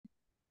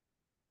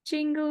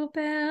jingle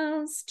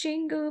bells,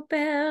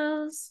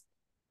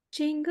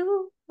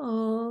 jingle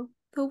all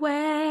the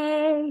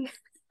way.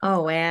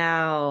 Oh,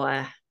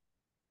 wow.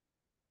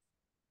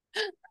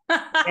 Wow.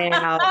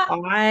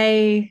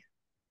 I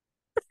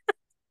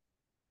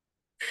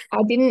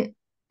didn't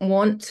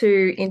want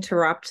to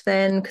interrupt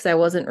then because I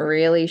wasn't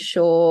really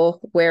sure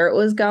where it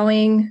was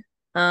going.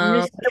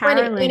 I'm just It went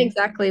caroling.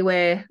 exactly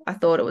where I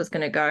thought it was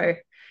going to go.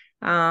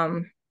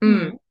 Um,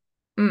 mm,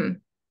 Hmm. mm.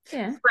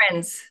 Yeah,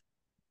 Friends,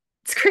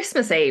 it's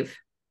Christmas Eve.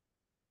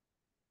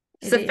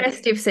 It's it the is.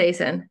 festive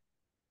season.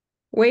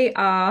 We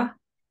are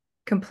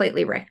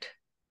completely wrecked.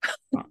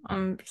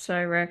 I'm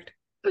so wrecked.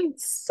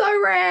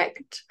 So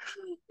wrecked.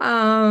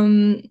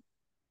 Um,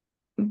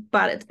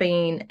 but it's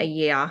been a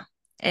year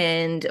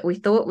and we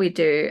thought we'd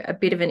do a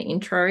bit of an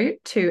intro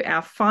to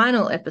our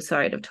final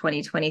episode of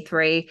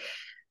 2023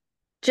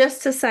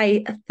 just to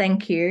say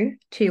thank you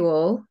to you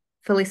all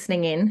for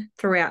listening in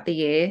throughout the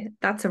year.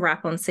 That's a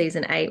wrap on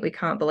season 8. We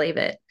can't believe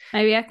it.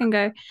 Maybe I can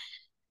go.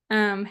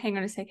 Hang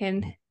on a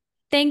second.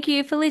 Thank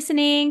you for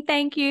listening.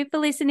 Thank you for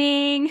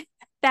listening.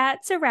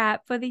 That's a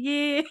wrap for the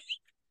year.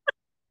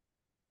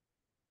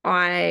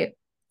 I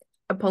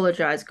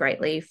apologize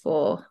greatly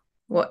for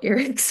what you're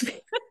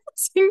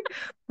experiencing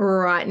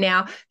right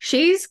now.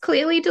 She's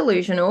clearly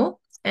delusional,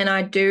 and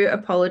I do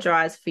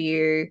apologize for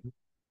you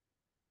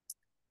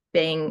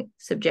being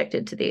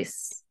subjected to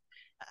this.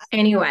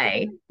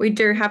 Anyway, we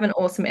do have an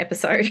awesome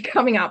episode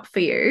coming up for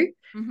you.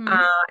 Mm-hmm.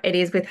 It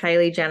is with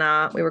Hayley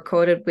Jenner. We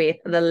recorded with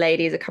the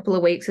ladies a couple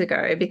of weeks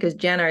ago because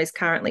Jenna is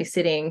currently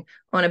sitting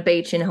on a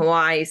beach in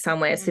Hawaii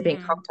somewhere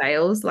sipping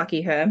cocktails.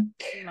 Lucky her.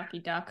 Lucky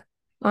duck.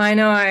 I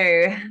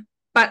know.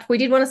 But we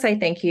did want to say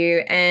thank you.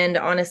 And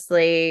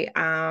honestly,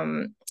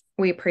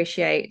 we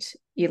appreciate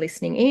you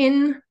listening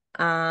in.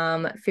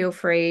 Feel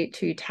free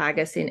to tag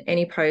us in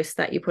any posts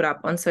that you put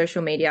up on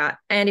social media.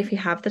 And if you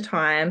have the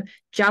time,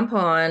 jump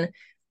on,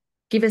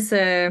 give us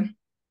a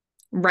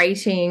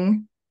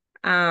rating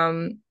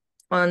on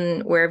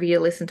wherever you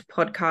listen to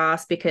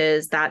podcasts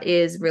because that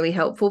is really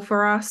helpful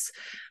for us.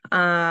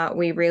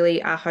 We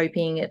really are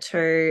hoping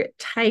to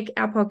take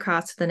our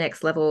podcast to the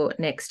next level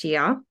next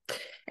year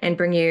and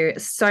bring you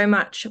so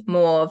much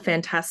more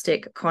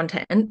fantastic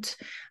content.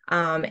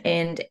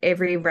 And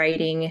every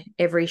rating,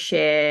 every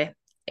share,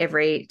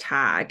 every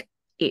tag,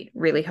 it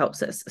really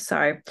helps us.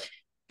 So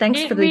thanks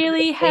for It the really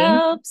listening.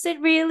 helps. It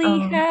really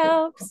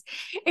helps.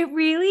 It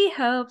really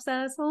helps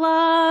us a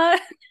lot.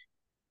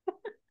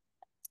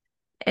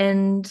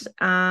 And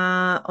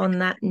on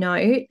that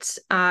note,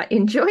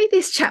 enjoy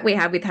this chat we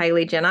have with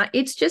Hayley Jenner.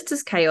 It's just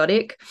as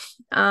chaotic.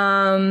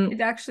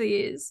 It actually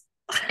is.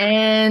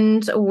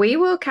 And we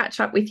will catch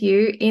up with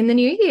you in the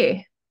new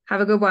year.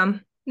 Have a good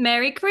one.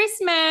 Merry Merry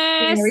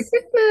Christmas.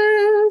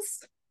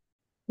 Christmas.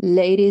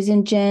 Ladies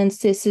and gents,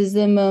 this is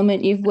the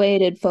moment you've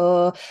waited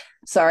for.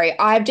 Sorry,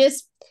 I've had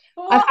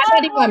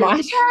that in my What mind.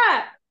 is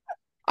that?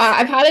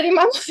 I've had it in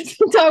my mind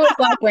since I was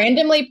like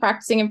randomly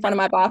practicing in front of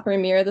my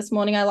bathroom mirror this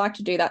morning. I like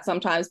to do that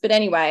sometimes. But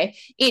anyway,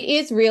 it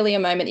is really a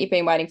moment that you've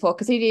been waiting for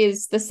because it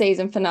is the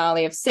season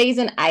finale of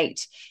season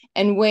 8.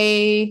 And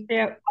we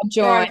Yep. are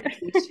joined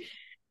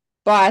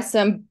by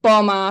some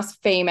bomb-ass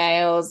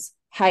females.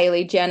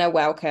 Hayley Jenner,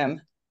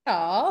 welcome.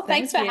 Oh,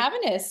 thanks for you.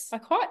 having us.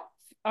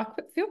 I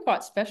feel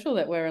quite special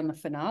that we're in the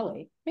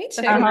finale. Me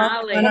too.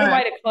 finale. What a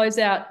way to close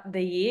out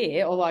the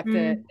year or like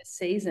the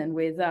season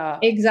with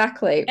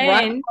Exactly.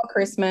 Right And before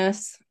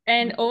Christmas.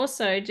 and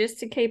also just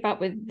to keep up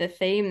with the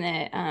theme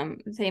there,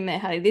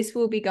 Haley, this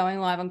will be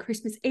going live on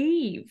Christmas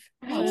Eve.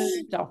 oh,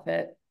 stop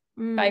it.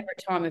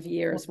 Favorite time of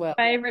year as well.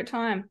 Favorite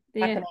time.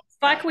 Yeah. Happening. It's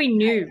like we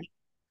knew.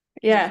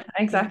 Yeah,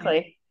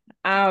 exactly.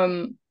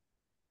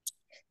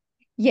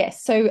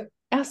 Yes, so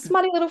our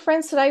smutty little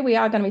friends today, we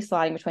are going to be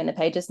sliding between the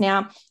pages.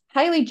 Now,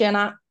 Hayley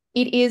Jenner,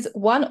 it is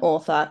one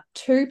author,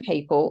 two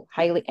people,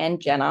 Hayley and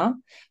Jenner,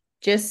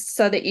 just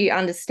so that you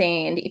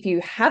understand, if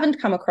you haven't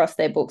come across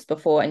their books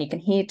before and you can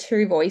hear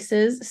two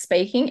voices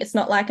speaking, it's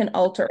not like an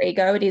alter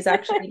ego. It is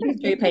actually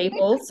two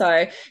people.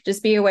 So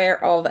just be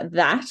aware of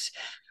that.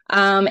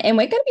 And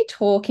we're going to be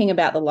talking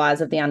about the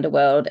Lies of the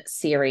Underworld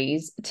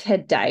series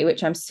today,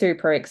 which I'm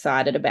super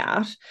excited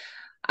about.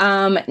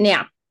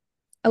 Now,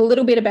 a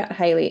little bit about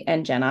Hayley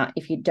and Jenna,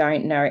 if you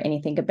don't know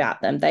anything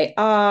about them. They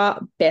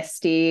are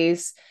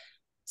besties,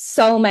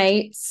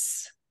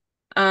 soulmates.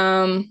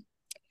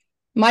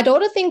 My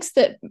daughter thinks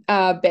that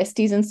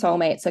besties and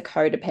soulmates are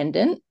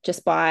codependent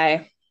just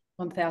by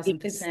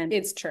 1000%.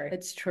 It's true.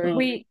 It's true.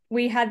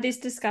 We had this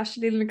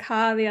discussion in the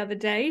car the other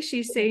day.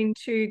 She's seen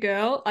two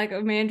girls, like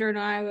Amanda and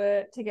I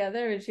were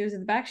together and she was in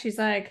the back. She's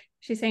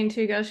seen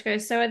two girls. She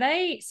goes, so are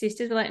they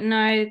sisters? We're like,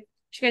 no.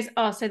 She goes,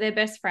 oh, so they're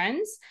best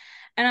friends.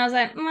 And I was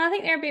like, I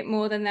think they're a bit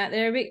more than that.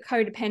 They're a bit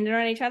codependent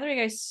on each other.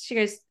 She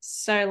goes,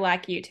 so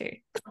like you two.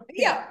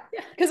 Yeah.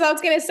 Because I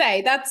was going to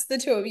say, that's the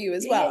two of you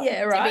as well.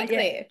 Yeah, right. To be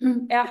clear.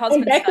 Our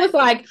husband. Beck was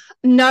like,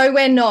 no,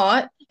 we're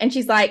not. And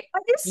she's like, I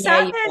just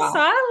sat there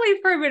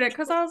silently for a minute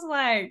because I was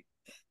like,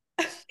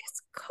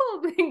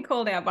 being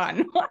called out by a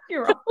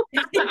 9-year-old.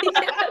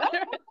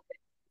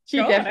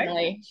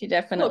 She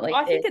definitely Look,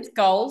 I think did. it's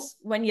goals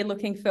when you're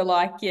looking for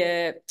like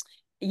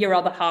your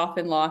other half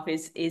in life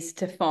is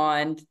to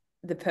find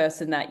the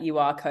person that you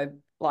are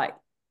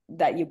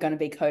that you're going to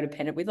be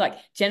codependent with. Like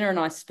Jenna and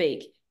I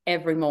speak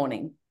every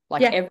morning.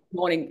 Like every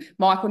morning,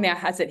 Michael now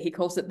has it. He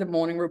calls it the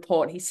morning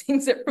report. He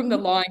sings it from the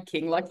Lion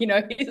King. Like, you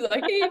know, he's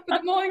like, here for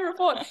the morning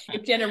report.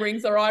 If Jenna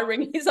rings or I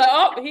ring, he's like,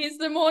 oh, here's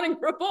the morning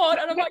report.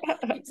 And I'm like,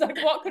 he's like,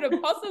 what could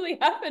have possibly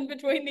happened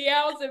between the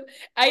hours of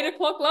 8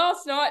 o'clock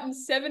last night and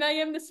 7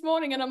 a.m. this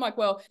morning? And I'm like,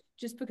 well,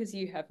 just because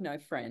you have no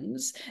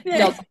friends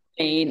doesn't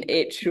mean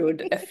it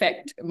should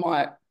affect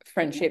my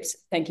friendships.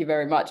 Thank you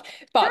very much.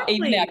 But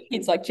even our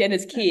kids, like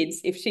Jenna's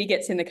kids, if she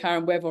gets in the car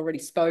and we've already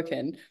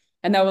spoken,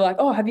 and they were like,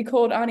 oh, have you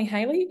called Auntie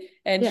Haley?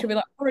 And she'll be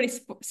like, already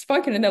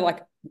spoken. And they're like,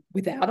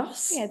 without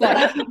us? Yeah,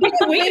 like,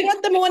 we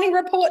got the morning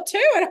report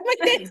too. And I'm like,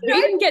 there's no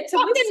didn't get to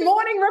listen.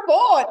 morning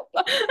report.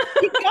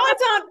 You guys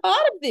aren't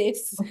part of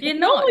this. You're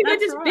Normally not.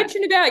 we're just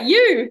bitching about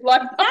you.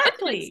 Like,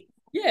 Exactly.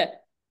 Yeah.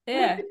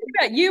 Yeah. We're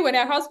bitching about you and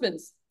our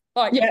husbands.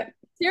 Like,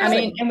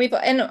 seriously.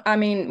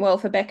 Well,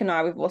 for Beck and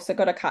I, we've also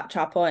got to catch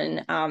up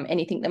on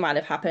anything that might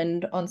have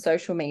happened on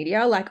social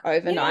media, like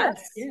overnight.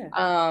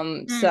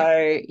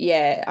 So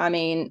yeah, I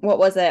mean, what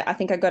was it? I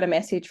think I got a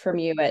message from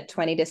you at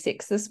 20 to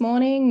 6 this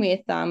morning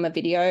with a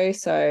video.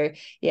 So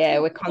yeah,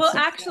 we're constantly.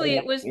 Well, actually,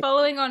 it was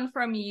following on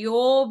from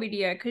your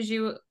video because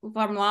you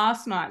from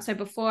last night. So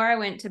before I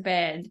went to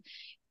bed,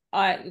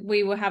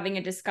 we were having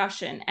a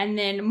discussion, and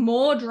then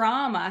more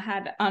drama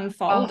had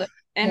unfolded.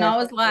 And I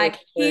was like,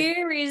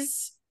 here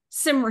is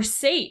some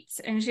receipts.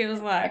 And she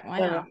was like,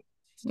 wow.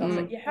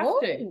 You have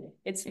to.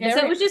 So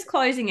it was just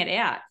closing it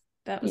out.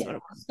 That was what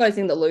it was.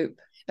 Closing the loop.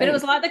 But it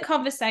was like the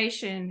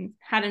conversation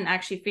hadn't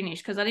actually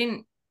finished because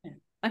we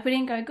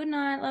didn't go, good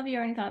night, love you,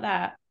 or anything like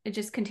that. It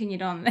just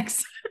continued on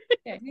next.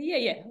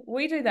 Yeah.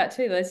 We do that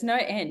too. There's no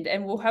end.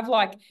 And we'll have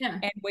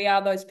and we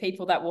are those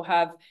people that will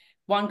have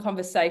one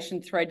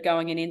conversation thread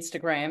going in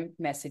Instagram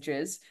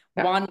messages,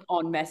 one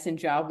on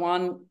Messenger,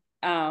 one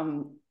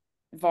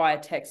via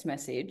text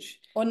message.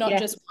 Or not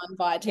just one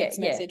via text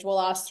message. We'll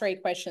ask 3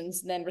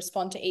 questions and then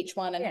respond to each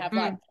one and have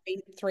like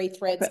three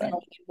threads going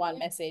in one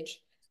message.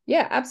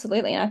 Yeah,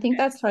 absolutely. And I think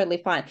that's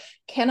totally fine.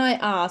 Can I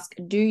ask,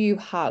 do you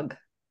hug?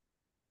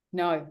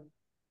 No.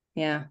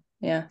 Yeah.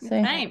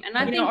 Same. And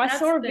I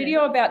saw a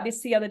video about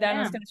this the other day and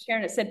I was going to share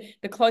it. It said,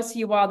 the closer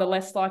you are, the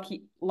less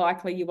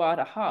likely you are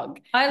to hug.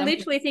 I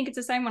literally think it's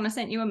the same one I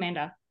sent you,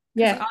 Amanda.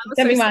 Yeah,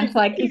 everyone's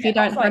like, if you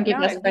don't hug your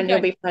best friend, you'll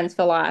be friends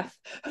for life.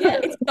 Yeah,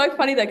 it's so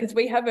funny though, because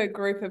we have a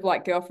group of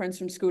like girlfriends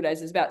from school days.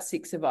 There's about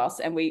 6 of us,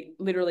 and we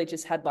literally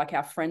just had like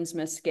our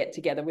Friendsmas get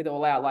together with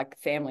all our like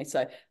family,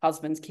 so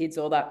husbands, kids,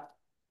 all that.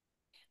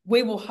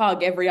 We will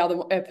hug every other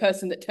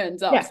person that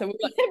turns up. So we're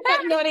like, but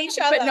not each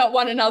other, but not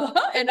one another.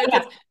 And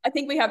I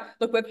think we've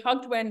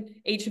hugged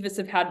when each of us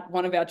have had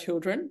one of our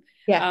children.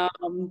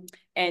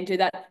 And do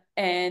that.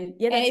 And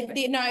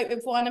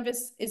if one of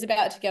us is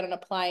about to get on a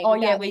plane,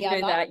 we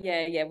do that.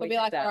 Yeah, we'll be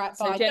like, all right,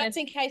 fine. Just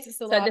in case it's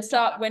the last. So to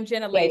start, when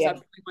Jenna leaves, I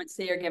probably won't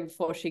see her again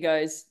before she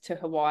goes to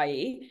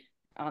Hawaii.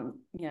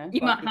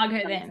 You might hug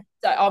her then.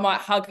 So I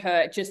might hug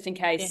her just in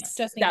case.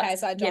 Just in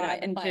case I die.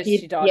 And just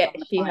she dies. Yeah,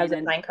 she has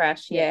a plane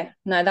crash. Yeah.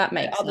 No, that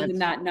makes sense. Other than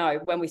that, no.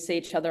 When we see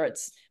each other,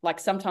 it's like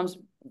sometimes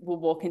we'll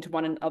walk into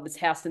one another's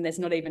house and there's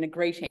not even a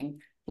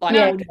greeting. Like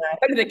we'll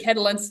go to the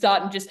kettle and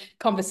start and just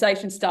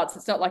conversation starts.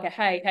 It's not like a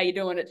hey, how you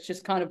doing? It's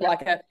just kind of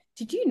like a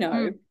did you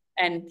know?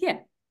 And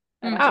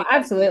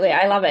absolutely.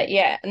 I love it.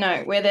 Yeah.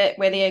 No, we're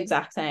the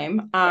exact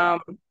same.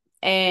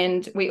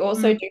 And we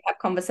also do have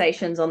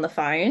conversations on the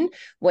phone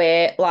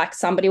where like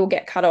somebody will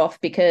get cut off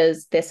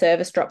because their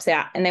service drops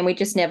out and then we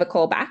just never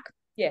call back.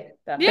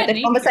 But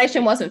the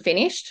conversation wasn't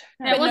finished.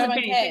 It wasn't no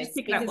finished.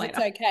 Because it's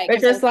okay.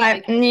 It's just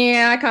like,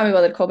 I can't be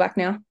bothered to call back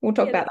now. We'll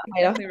talk about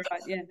that later.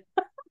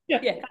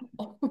 Right,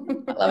 Well,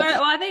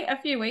 I think a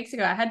few weeks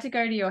ago I had to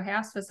go to your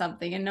house for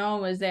something and no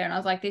one was there and I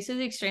was like, this is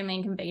extremely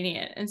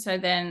inconvenient. And so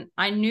then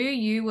I knew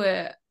you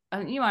might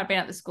have been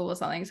at the school or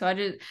something. So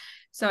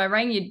I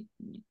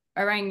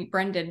rang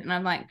Brendan and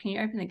I'm like, can you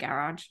open the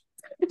garage?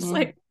 It's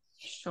like,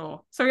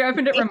 sure. So we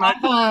opened it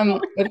remotely.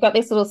 We've got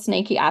this little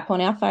sneaky app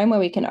on our phone where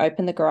we can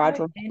open the garage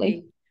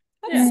remotely.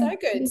 That's so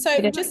good.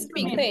 So just to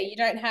be clear, you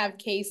don't have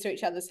keys to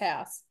each other's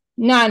house?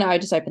 No,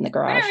 just open the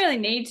garage. We don't really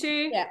need to.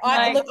 Yeah,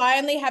 I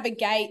only have a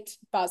gate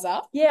buzzer.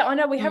 Yeah, I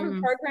know. We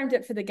haven't programmed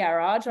it for the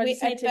garage. I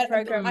just need to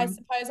program. I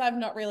suppose I've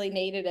not really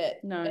needed it.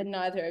 No, and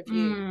neither of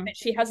you. But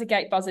she has a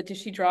gate buzzer. Does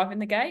she drive in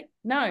the gate?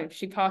 No,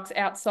 she parks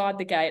outside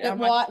the gate. But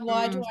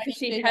why do I need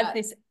she to do has that?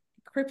 This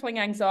crippling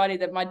anxiety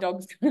that my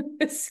dog's going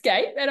to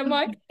escape. And I'm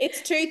like,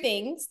 it's 2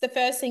 things. The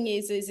first thing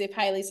is if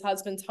Haley's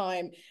husband's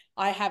home,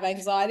 I have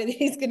anxiety that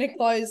he's going to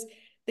close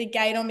the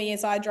gate on me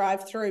as I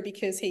drive through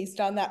because he's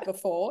done that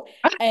before.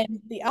 And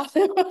the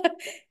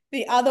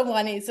other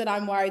one is that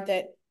I'm worried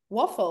that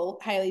Waffle,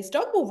 Haley's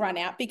dog, will run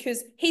out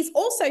because he's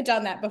also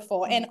done that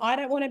before and I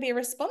don't want to be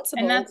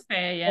responsible. And that's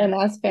fair, yeah. And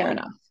that's fair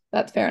enough.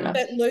 That's fair enough.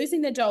 But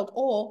losing the dog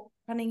or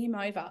running him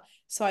over.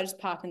 So I just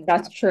park in the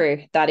That's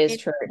true. That is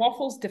true.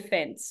 Waffle's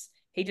defense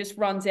he just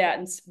runs out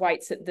and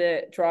waits at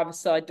the driver's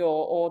side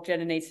door. All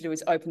Jenna needs to do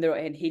is open the door,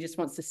 and he just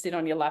wants to sit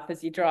on your lap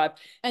as you drive.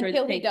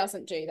 Until he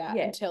doesn't do that.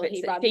 Yeah, until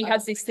he runs. He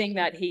has this thing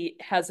that he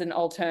has an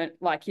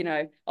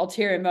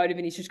ulterior motive,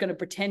 and he's just going to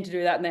pretend to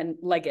do that and then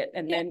leg it,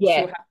 and then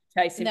she'll have to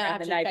chase him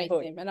around the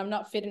neighborhood. And I'm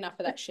not fit enough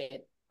for that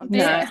shit.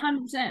 Yeah,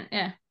 100%.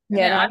 Yeah.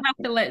 Yeah, I'd have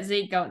to let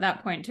Zeke go at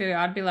that point too.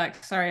 I'd be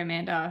like, sorry,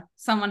 Amanda,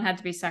 someone had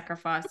to be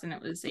sacrificed, and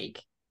it was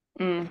Zeke.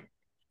 Yeah,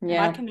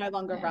 I can no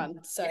longer run,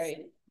 so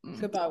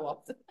goodbye,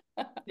 Walt.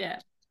 Yeah,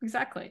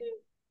 exactly.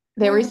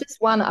 There is just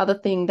one other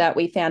thing that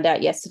we found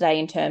out yesterday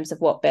in terms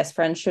of what best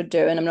friends should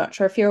do, and I'm not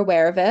sure if you're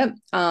aware of it,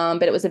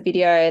 but it was a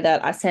video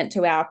that I sent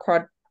to our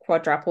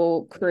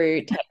quadruple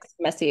crew text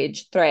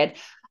message thread.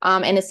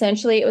 And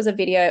essentially it was a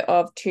video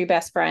of two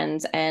best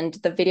friends, and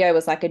the video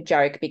was like a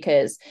joke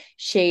because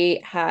she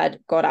had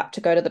got up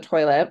to go to the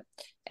toilet,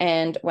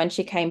 and when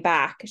she came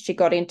back, she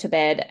got into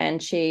bed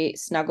and she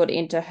snuggled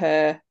into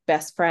her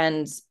best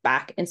friend's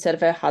back instead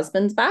of her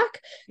husband's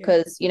back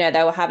because,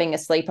 they were having a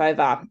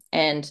sleepover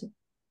and,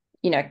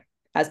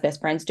 as best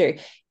friends do,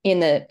 in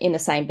the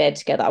same bed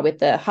together with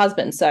the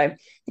husband. So,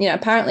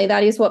 apparently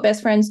that is what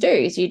best friends do,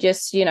 is you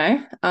just,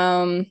 next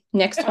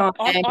time.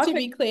 To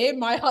be clear,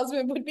 my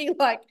husband would be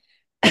like,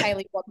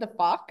 Hayley, what the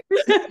fuck?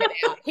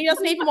 He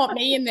doesn't even want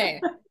me in there.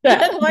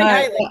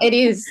 It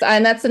is,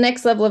 and that's the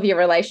next level of your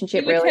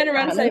relationship. He would really turn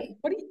around and say,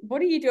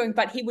 what are you doing?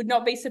 But he would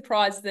not be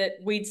surprised that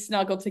we'd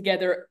snuggle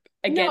together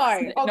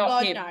against him.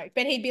 No.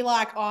 But he'd be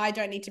like, oh, I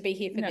don't need to be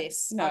here for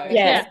this.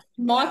 No.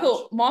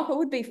 Michael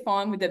would be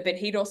fine with it, but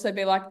he'd also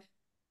be like,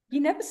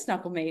 you never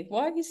snuggle me.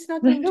 Why are you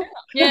snuggling down?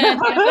 There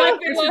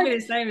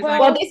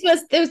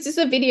was just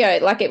a video,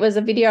 like it was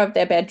a video of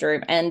their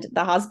bedroom, and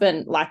the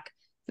husband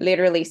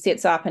literally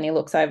sits up and he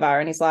looks over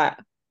and he's like,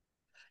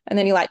 and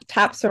then he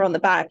taps her on the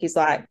back. He's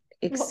like,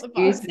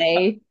 excuse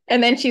me.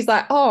 And then she's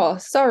like, oh,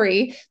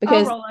 sorry.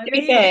 Because to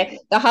be fair,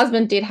 the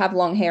husband did have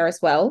long hair as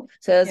well.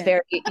 So it was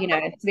very,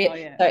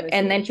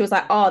 and then she was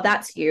like, oh,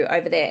 that's you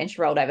over there. And she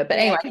rolled over. But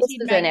anyway, this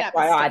is an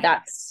FYI.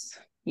 That's,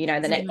 the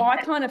next. I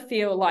kind of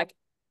feel like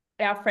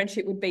our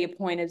friendship would be a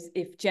point of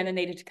if Jenna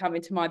needed to come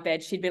into my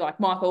bed, she'd be like,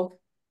 Michael,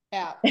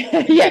 out.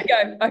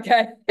 Go.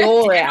 Okay.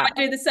 You're out.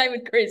 I do the same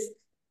with Chris.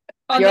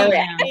 I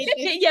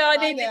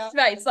need this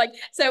space.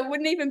 So it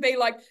wouldn't even be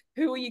like,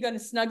 who are you going to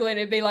snuggle in?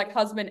 It'd be like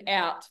husband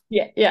out.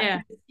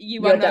 Yeah.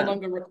 You are no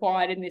longer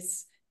required in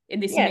this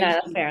meeting. No,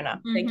 that's fair enough.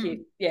 Thank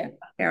you. Yeah.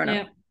 Fair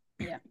enough.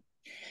 Yeah.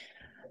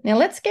 Now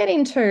let's get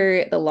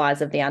into the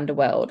Lies of the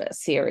Underworld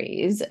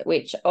series,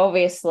 which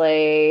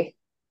obviously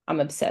I'm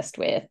obsessed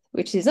with,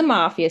 which is a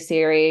mafia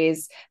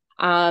series.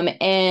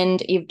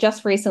 And you've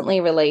just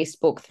recently released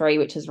book 3,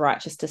 which is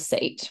Righteous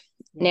Deceit.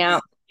 Yes.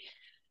 Now,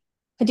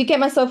 I did get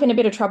myself in a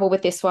bit of trouble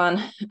with this one.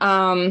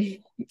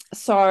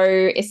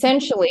 So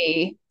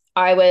essentially,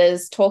 I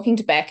was talking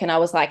to Beck and I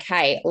was like,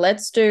 hey,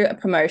 let's do a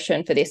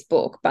promotion for this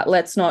book, but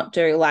let's not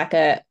do like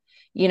a,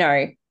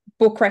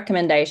 book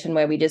recommendation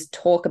where we just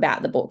talk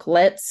about the book.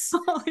 Let's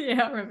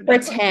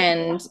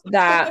pretend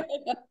that,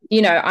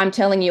 I'm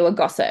telling you a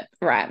gossip,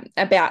 right,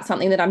 about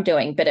something that I'm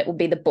doing, but it will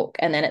be the book.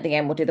 And then at the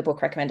end, we'll do the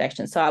book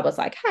recommendation. So I was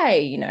like,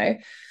 hey,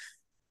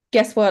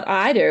 guess what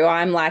I do?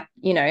 I'm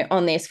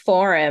on this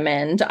forum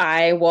and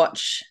I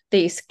watch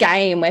this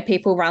game where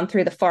people run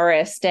through the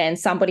forest, and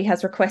somebody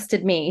has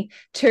requested me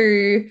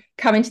to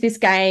come into this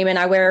game, and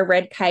I wear a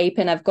red cape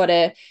and I've got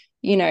a,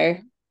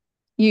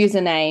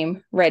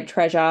 username, Red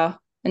Treasure,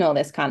 and all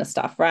this kind of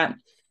stuff, right?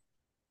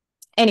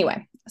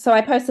 Anyway, so I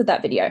posted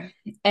that video,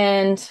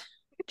 and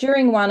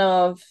during one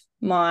of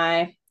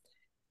my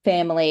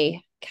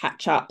family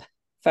catch-up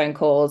phone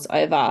calls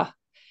over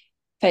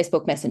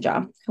Facebook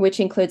Messenger, which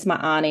includes my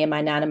auntie and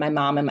my nan and my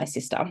mum and my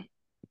sister.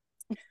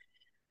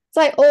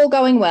 It's all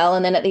going well.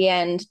 And then at the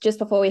end, just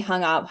before we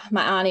hung up,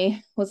 my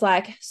auntie was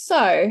like,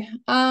 so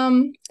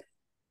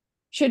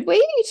should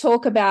we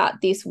talk about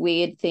this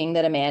weird thing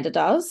that Amanda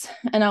does?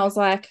 And I was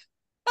like,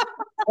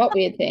 what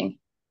weird thing?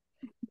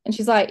 And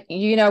she's like,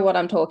 you know what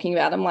I'm talking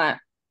about? I'm like,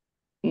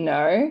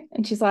 no.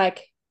 And she's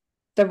like,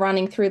 the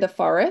running through the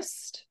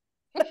forest.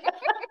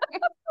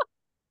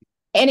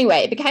 Anyway,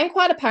 it became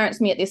quite apparent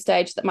to me at this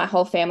stage that my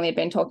whole family had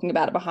been talking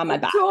about it behind my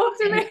back.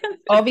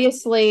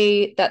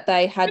 Obviously, that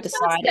they had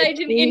decided to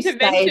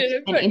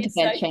stage an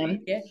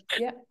intervention.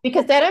 Yeah.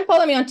 Because they don't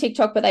follow me on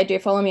TikTok, but they do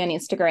follow me on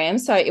Instagram.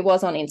 So it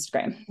was on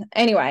Instagram.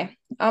 Anyway,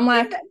 I'm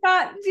like... But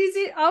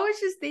I was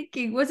just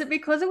thinking, was it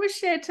because it was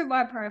shared to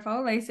my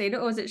profile? They seen it,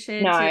 or was it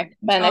shared to... No,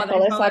 but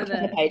they follow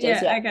the pages.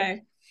 Yeah,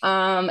 okay.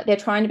 They're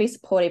trying to be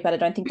supportive, but I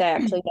don't think they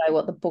actually know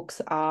what the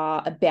books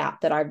are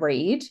about that I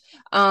read.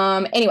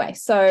 Anyway,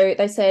 so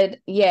they said,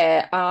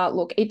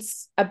 look,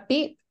 it's a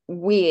bit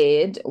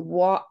weird.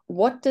 What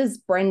does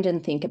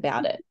Brendan think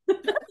about it?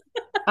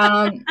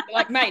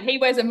 Mate, he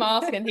wears a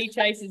mask and he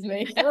chases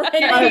me. That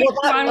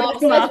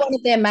was one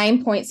of their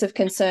main points of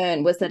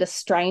concern, was that a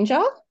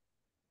stranger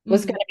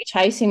was going to be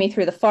chasing me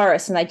through the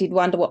forest, and they did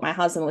wonder what my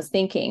husband was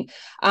thinking.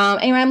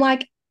 Anyway, I'm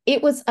like,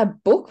 it was a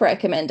book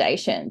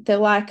recommendation. They're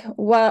like,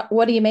 what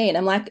do you mean?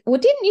 I'm like, well,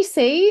 didn't you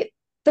see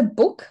the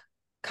book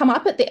come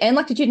up at the end?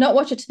 Like, did you not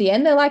watch it to the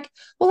end? They're like,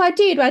 well, I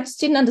did. I just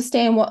didn't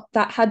understand what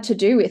that had to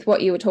do with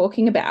what you were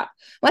talking about.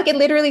 Like, it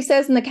literally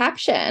says in the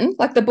caption,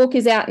 like, the book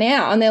is out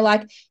now. And they're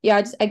like,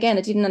 yeah, I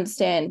didn't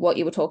understand what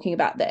you were talking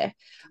about there.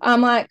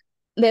 I'm like,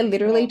 they're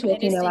literally They're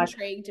talking. just They're like,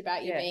 intrigued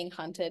about you being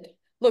hunted.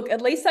 Look,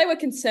 at least they were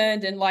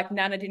concerned, and like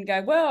Nana didn't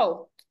go,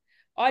 well,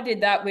 I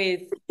did that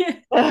with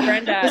it's true.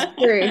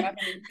 Brenda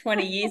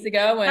 20 years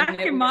ago when Back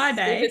it in was my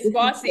day. super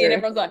spicy, and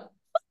everyone's like,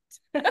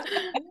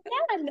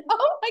 Man,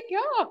 oh my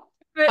God.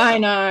 But I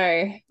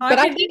know. But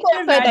I can think just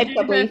also they imagine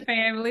probably her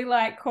family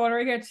like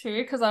cornering her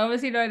too, because I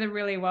obviously know them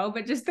really well,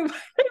 but just the way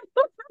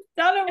they've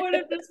done it would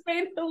have just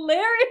been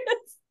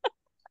hilarious.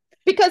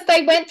 because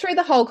they went through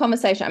the whole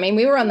conversation. I mean,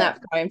 we were on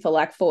that phone for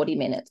like 40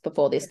 minutes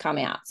before this come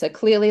out. So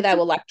clearly they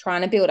were like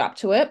trying to build up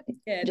to it.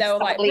 yeah, they were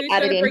like, who's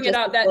going to bring it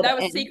up? That they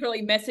were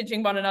secretly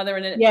messaging one another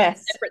in a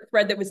separate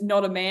thread that was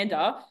not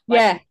Amanda.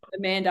 Like,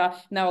 Amanda.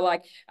 And they were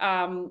like,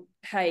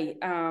 hey,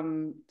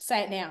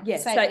 say it now. Yeah,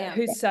 say it now.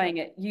 Who's saying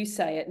it? You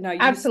say it. No, you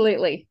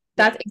absolutely.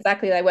 That's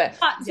exactly they were.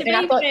 But to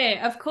be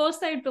fair, of course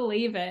they'd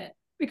believe it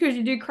because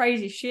you do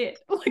crazy shit.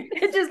 Like,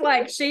 it's just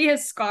like she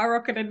has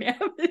skyrocketed now.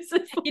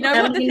 You know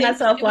what? It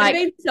would have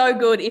been so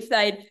good if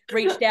they'd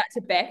reached out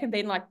to Beck and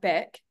been like,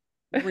 Beck,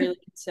 really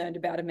concerned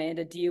about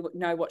Amanda. Do you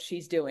know what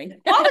she's doing?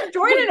 I was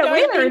joining it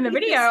with her in the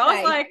video. I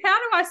was like, how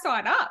do I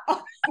sign up?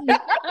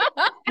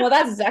 Well,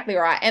 that's exactly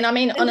right. And I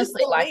mean,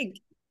 honestly, like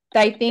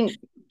they think,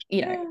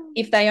 you know,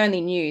 if they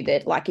only knew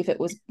that, like, if it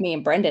was me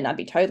and Brendan, I'd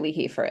be totally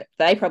here for it.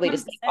 They probably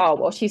just think, oh,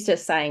 well, she's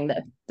just saying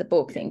the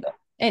book thing. But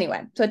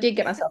anyway, so I did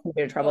get myself in a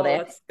bit of trouble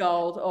there. It's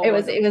gold. Oh, it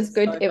was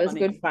good. So it was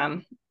good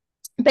fun.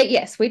 But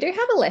yes, we do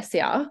have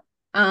Alessia.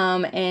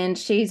 And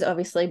she's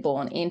obviously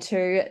born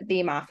into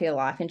the mafia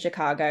life in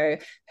Chicago.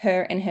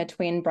 Her and her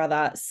twin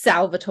brother,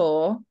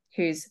 Salvatore,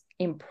 who's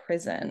in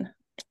prison.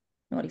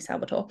 Naughty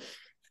Salvatore.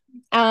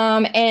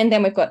 And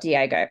then we've got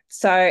Diego.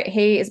 So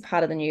he is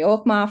part of the New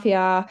York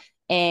mafia.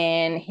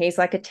 And he's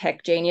like a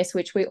tech genius,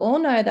 which we all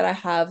know that I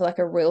have like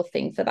a real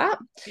thing for that.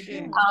 You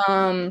do.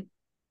 So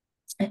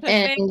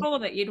it's cool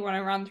that you'd want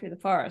to run through the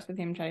forest with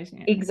him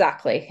chasing you.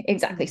 Exactly.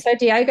 So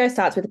Diego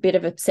starts with a bit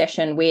of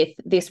obsession with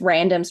this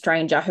random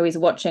stranger who is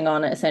watching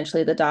on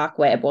essentially the dark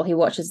web, while he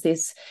watches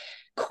this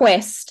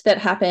quest that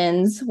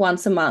happens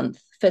once a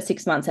month for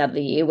 6 months out of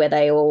the year, where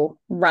they all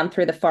run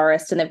through the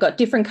forest, and they've got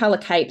different color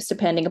capes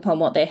depending upon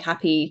what they're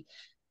happy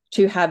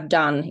to have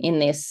done in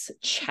this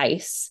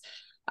chase.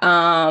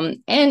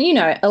 And, you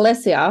know,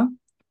 Alessia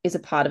is a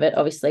part of it.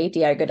 Obviously,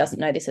 Diego doesn't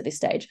know this at this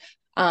stage.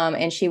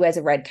 And she wears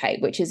a red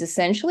cape, which is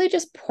essentially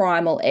just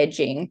primal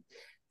edging.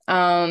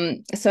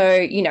 So,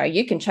 you know,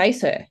 you can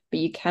chase her, but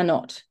you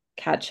cannot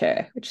catch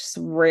her, which is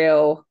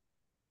real.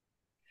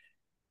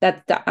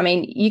 I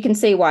mean, you can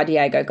see why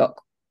Diego got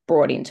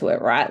brought into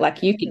it, right?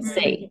 Like, you can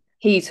see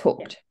he's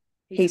hooked.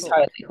 Yeah. He's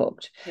totally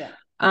hooked. Yeah.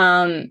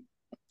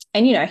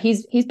 And, you know,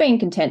 he's been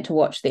content to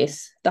watch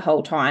this the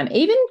whole time,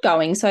 even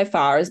going so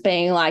far as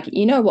being like,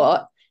 you know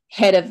what,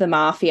 head of the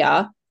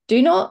mafia,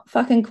 do not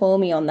fucking call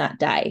me on that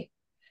day,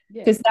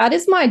 because that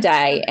is my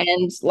day,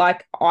 and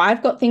like,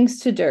 I've got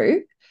things to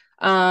do.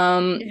 He's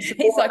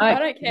like, I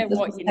don't care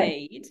what you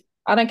need.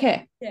 I don't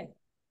care. Yeah.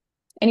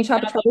 Any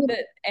type of trouble.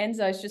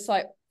 Enzo's just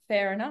like,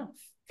 fair enough.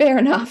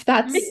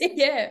 That's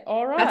yeah,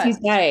 all right. That's his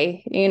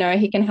day. You know,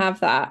 he can have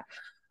that.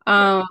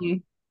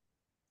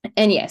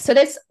 And yeah, so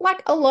there's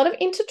like a lot of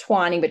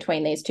intertwining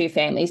between these two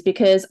families,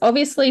 because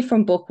obviously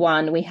from book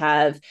one we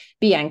have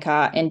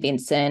Bianca and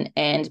Vincent,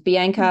 and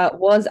Bianca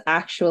was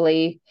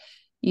actually,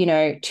 you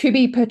know, to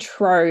be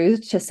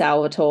betrothed to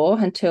Salvatore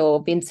until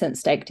Vincent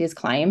staked his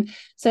claim.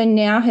 So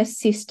now her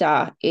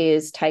sister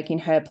is taking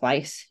her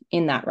place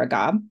in that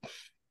regard.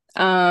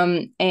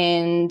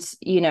 And,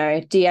 you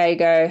know,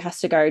 Diego has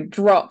to go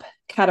drop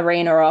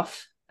Katerina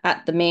off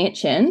at the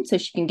mansion so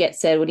she can get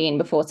settled in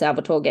before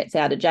Salvatore gets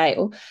out of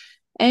jail.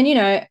 And, you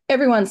know,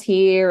 everyone's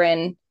here,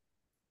 and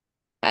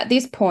at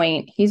this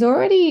point, he's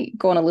already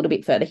gone a little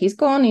bit further. He's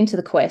gone into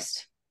the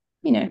quest.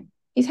 You know,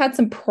 he's had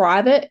some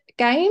private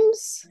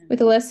games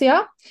with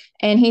Alessia,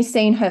 and he's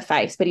seen her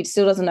face, but he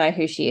still doesn't know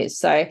who she is.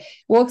 So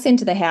walks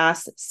into the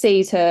house,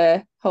 sees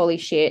her. Holy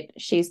shit,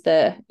 she's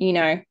the, you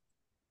know,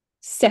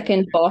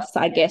 second boss,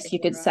 I guess you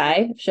could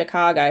say, of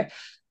Chicago.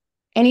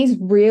 And he's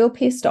real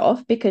pissed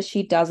off because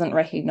she doesn't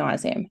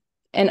recognize him.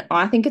 And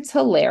I think it's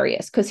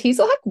hilarious because he's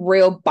like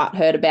real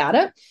butthurt about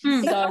it.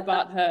 So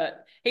butthurt.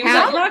 He was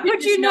how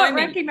could you not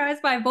recognize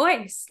my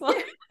voice?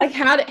 Like,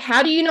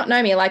 how do you not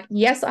know me? Like,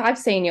 yes, I've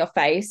seen your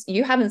face.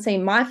 You haven't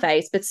seen my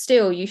face, but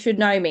still, you should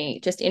know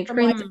me. Just from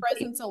my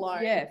presence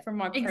alone. Yeah, from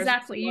my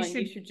presence alone,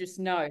 you should just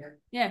know.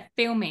 Yeah,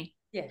 feel me.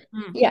 Yeah.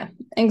 Yeah,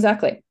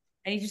 exactly.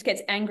 And he just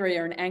gets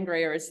angrier and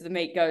angrier as the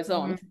meat goes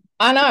on.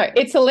 I know,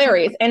 it's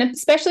hilarious. And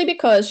especially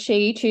because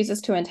she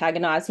chooses to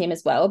antagonize him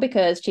as well,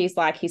 because she's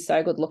like, he's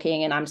so good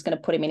looking and I'm just going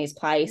to put him in his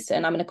place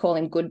and I'm going to call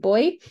him good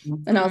boy.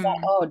 And I was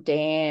like, oh,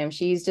 damn,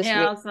 she's just...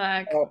 Yeah, I was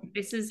like,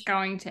 this is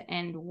going to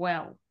end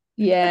well.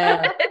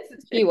 Yeah,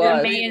 she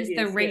was. For me as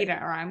the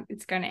reader,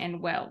 it's going to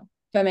end well.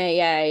 For me,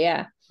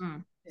 yeah.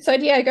 So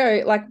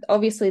Diego, like,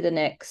 obviously the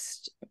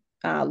next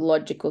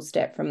logical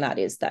step from that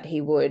is that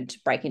he would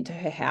break into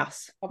her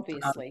house,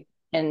 obviously,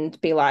 and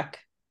be like,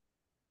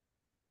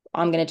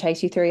 I'm going to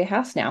chase you through your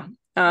house now.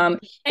 And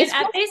it's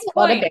at this a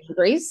lot of point,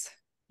 boundaries.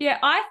 yeah,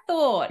 I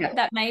thought Yeah.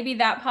 that maybe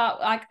that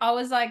part, like, I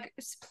was like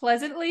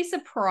pleasantly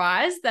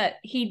surprised that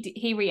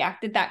he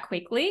reacted that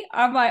quickly.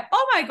 I'm like,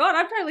 oh my God,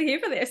 I'm totally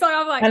here for this. Like,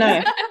 I'm like, I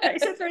know.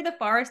 chase it through the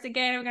forest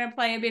again. We're going to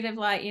play a bit of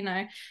like,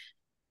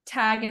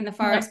 tag in the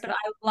forest. But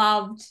I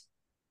loved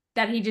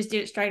that he just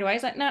did it straight away.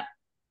 He's like, no.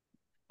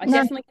 I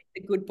definitely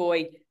think the good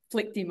boy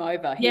flicked him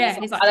over. Yeah,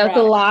 he's like, that was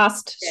the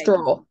last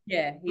straw.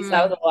 Yeah, that was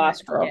the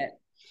last straw. Yeah.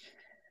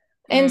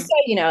 And so,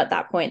 at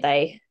that point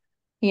they,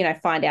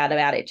 find out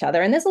about each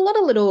other. And there's a lot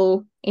of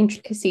little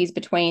intricacies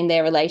between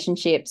their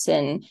relationships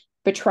and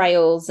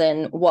betrayals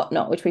and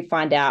whatnot, which we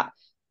find out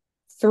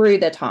through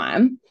the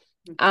time.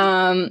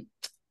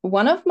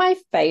 One of my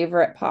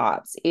favorite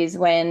parts is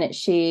when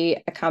she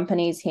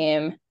accompanies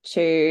him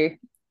to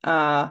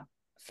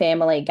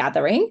family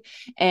gathering,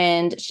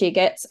 and she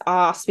gets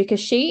asked, because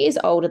she is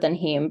older than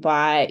him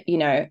by,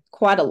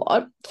 quite a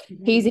lot.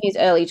 He's in his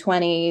early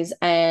 20s,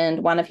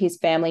 and one of his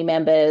family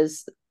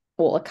members,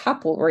 or a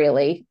couple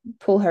really,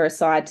 pull her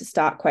aside to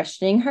start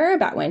questioning her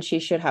about when she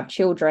should have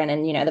children,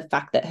 and the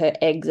fact that her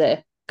eggs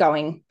are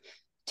going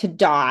to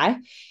die.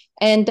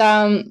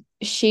 And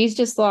she's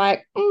just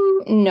like,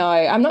 no,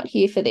 I'm not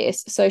here for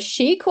this. So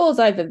she calls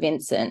over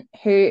Vincent,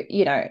 who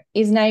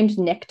is named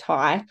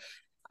Necktie.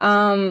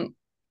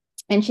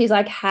 And she's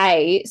like,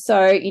 hey,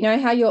 so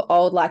how you're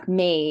old like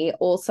me,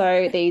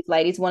 also these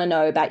ladies want to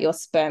know about your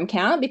sperm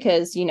count,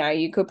 because,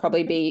 you could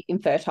probably be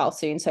infertile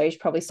soon, so you should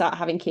probably start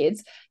having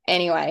kids.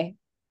 Anyway,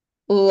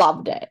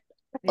 loved it.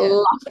 Yeah.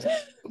 Loved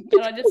it.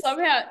 And I just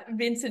somehow,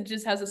 Vincent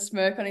just has a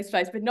smirk on his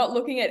face, but not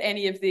looking at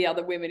any of the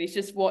other women. He's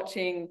just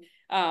watching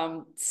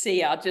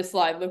Sia, just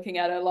like looking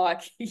at her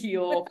like,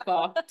 you're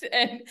fucked.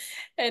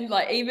 And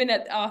like, even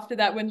after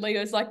that, when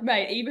Leo's like,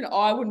 mate, even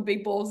I wouldn't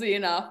be ballsy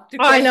enough to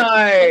I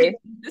know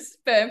the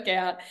sperm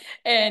count.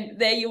 And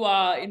there you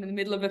are in the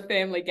middle of a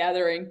family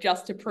gathering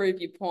just to prove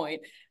your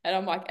point. And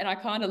I'm like, and I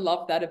kind of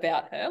love that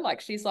about her.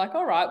 Like, she's like,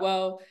 all right,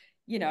 well,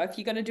 if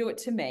you're going to do it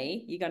to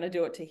me, you're going to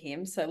do it to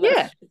him. So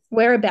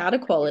we're about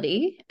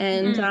equality,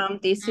 and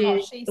this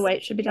is the way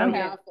it should be done.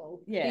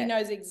 Powerful. Yeah, he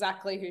knows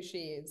exactly who she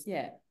is.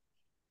 Yeah,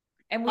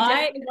 and we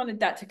definitely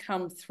wanted that to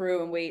come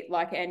through, and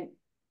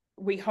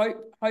we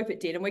hope it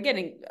did. And we're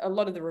getting a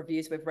lot of the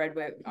reviews we've read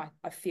where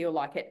I feel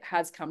like it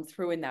has come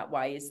through in that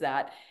way, is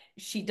that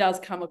she does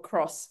come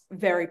across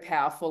very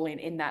powerful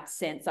in that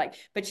sense, like,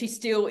 but she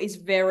still is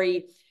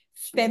very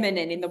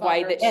feminine in the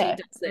way that she does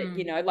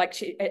it, like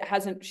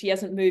she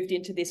hasn't moved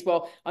into this,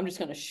 well, I'm just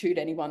going to shoot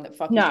anyone that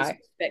fucking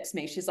disrespects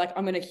me. She's like,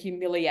 I'm going to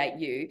humiliate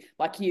you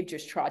like you've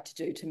just tried to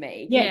do to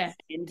me.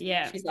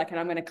 She's like, and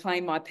I'm going to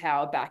claim my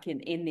power back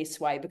in this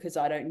way, because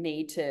I don't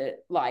need to,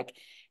 like,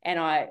 and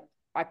I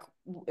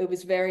it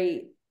was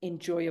very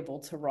enjoyable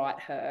to write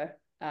her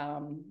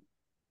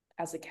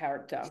as a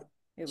character.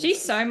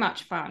 She's so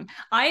much fun.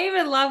 I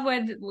even love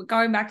when,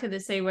 going back to the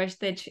scene where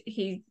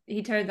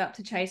he turns up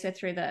to chase her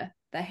through the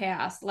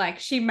house, like,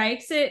 she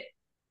makes it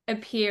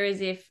appear as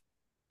if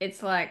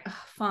it's like,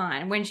 oh,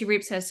 fine, when she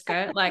rips her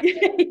skirt, like,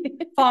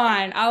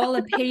 fine, I will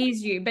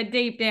appease you, but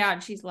deep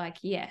down she's like,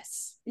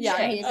 yes,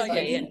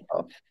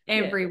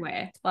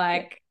 everywhere.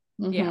 Like,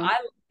 I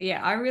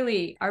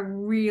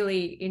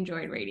really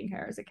enjoyed reading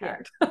her as a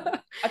character.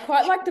 I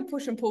quite like the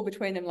push and pull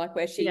between them, like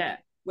where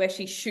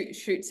she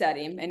shoots at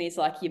him and he's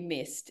like, you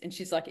missed, and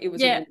she's like, it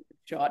was a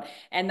shot,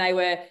 and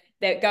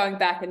they're going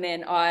back. And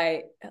then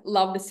I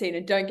love the scene,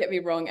 and don't get me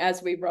wrong,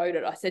 as we wrote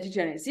it, I said to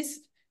Jenny, is this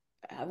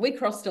we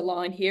crossed a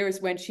line here,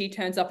 is when she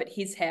turns up at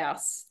his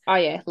house. Oh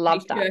yeah,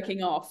 love that.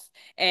 Jerking off,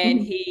 and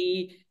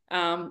he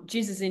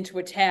jizzes into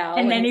a towel,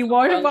 and then he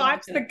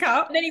wipes the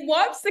cup. And then he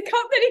wipes the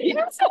cup that he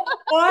gets.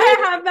 I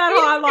have that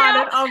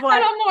highlighted. I'm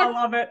like, I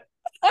love it.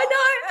 I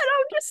know, and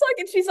I'm just like,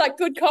 and she's like,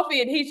 good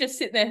coffee, and he's just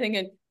sitting there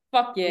thinking,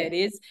 fuck yeah, it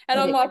is. And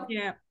I'm like,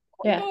 oh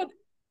my God.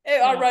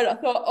 I wrote it, I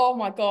thought, oh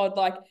my God,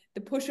 like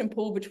the push and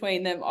pull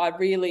between them, I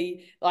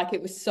really, like,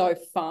 it was so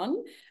fun.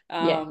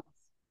 But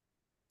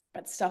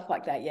stuff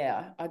like that,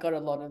 I got a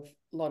lot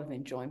of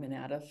enjoyment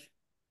out of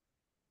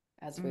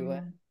as we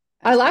were.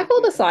 I like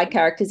all the side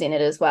characters in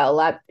it as well.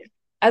 Like,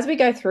 as we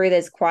go through,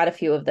 there's quite a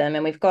few of them,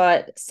 and we've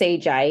got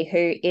CJ,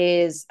 who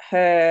is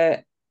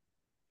her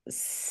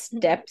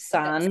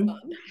stepson.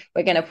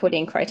 We're going to put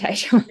in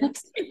quotation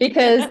marks,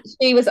 because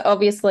she was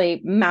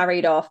obviously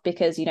married off,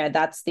 because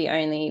that's the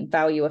only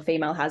value a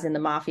female has in the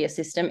mafia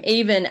system,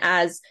 even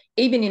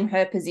in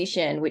her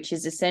position, which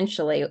is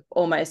essentially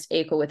almost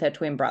equal with her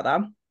twin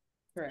brother.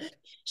 Correct.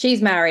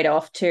 She's married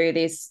off to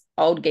this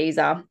old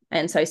geezer,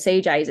 and so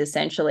CJ is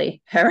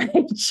essentially her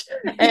age.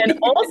 And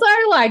also,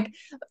 like,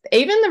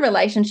 even the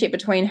relationship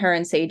between her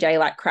and CJ,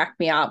 like, cracked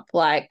me up,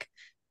 like,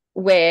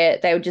 where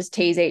they would just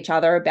tease each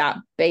other about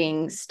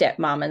being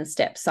stepmom and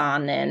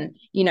stepson and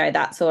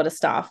that sort of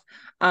stuff.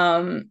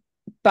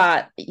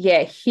 But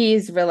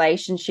his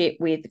relationship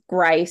with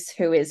Grace,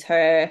 who is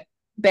her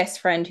best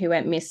friend who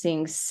went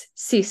missing,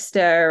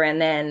 sister,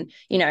 and then,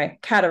 you know,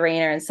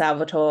 Katerina and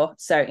Salvatore.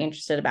 So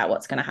interested about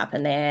what's going to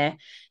happen there.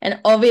 And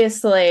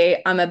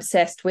obviously I'm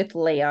obsessed with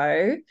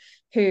Leo,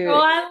 who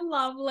I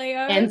love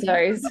Leo.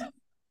 Enzo's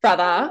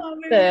brother,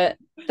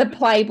 the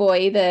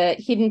playboy, the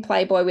hidden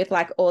playboy with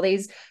like all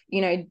these,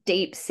 you know,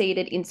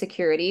 deep-seated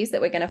insecurities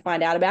that we're going to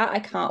find out about. I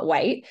can't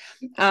wait.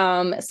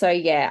 So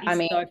yeah, He's I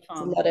mean, so fun.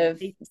 a lot of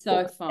He's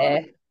so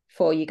fun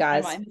for you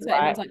guys.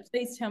 Everyone's like,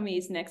 please tell me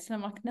he's next. And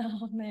I'm like,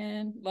 no,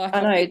 man. Like,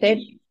 I know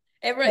they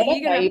you're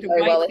going to have to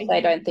very wait well if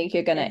they don't think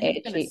you're going to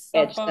edge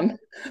them.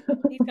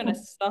 He's going to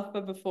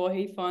suffer before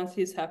he finds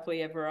his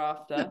happily ever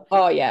after.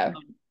 Oh yeah.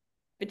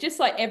 But just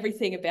like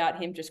everything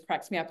about him just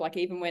cracks me up. Like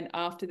even when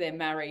after they're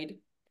married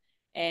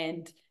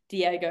and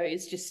Diego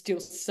is just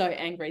still so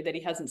angry that he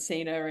hasn't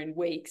seen her in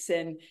weeks,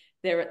 and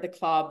they're at the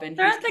club and he's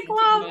counting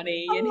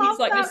money and he's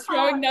like just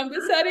throwing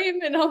numbers at him,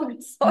 and I'm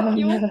just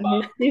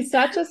like, he's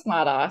such a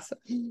smart ass.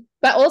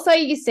 But also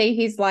you see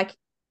his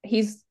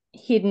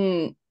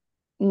hidden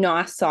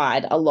nice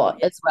side a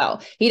lot as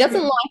well. He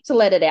doesn't like to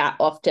let it out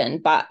often,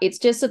 but it's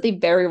just at the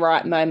very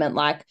right moment,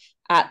 like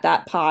at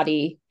that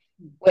party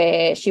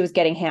where she was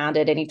getting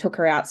hounded and he took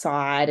her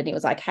outside and he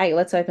was like, hey,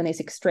 let's open this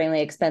extremely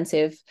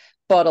expensive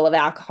bottle of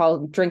alcohol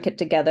and drink it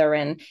together.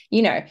 And,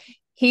 you know,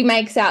 he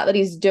makes out that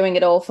he's doing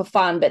it all for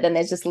fun, but then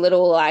there's just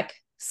little like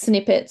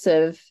snippets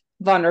of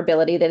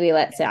vulnerability that he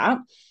lets out.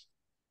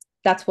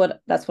 That's what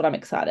I'm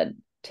excited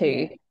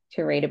to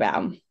read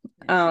about.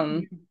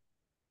 But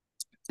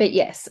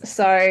yes,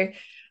 so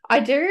I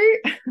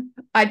do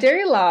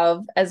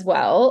love as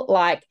well,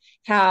 like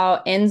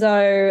how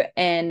Enzo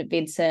and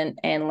Vincent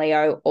and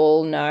Leo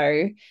all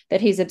know that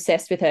he's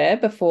obsessed with her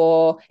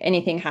before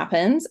anything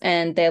happens.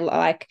 And they're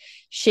like,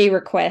 she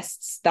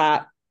requests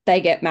that they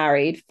get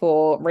married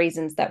for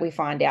reasons that we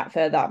find out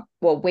further.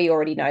 Well, we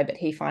already know, but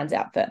he finds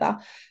out further.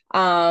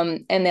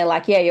 And they're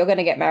like, yeah, you're going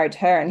to get married to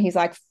her. And he's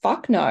like,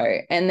 fuck no.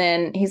 And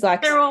then he's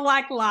like, they're all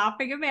like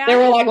laughing about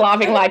they're all like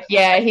laughing, like,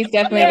 yeah, he's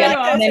definitely yeah, going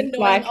like to. those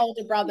annoying like,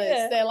 older brothers.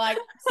 Yeah. They're like,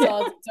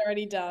 sods, it's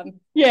already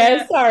done.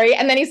 Yeah, sorry.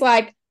 And then he's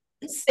like,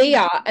 see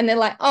ya. And they're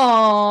like,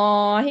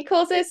 oh, he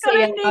calls her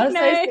see ya.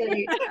 So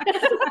sweet.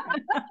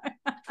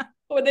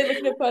 When they're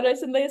looking at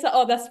photos and Leah's like,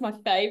 oh, that's my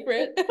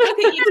favorite. Look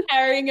at you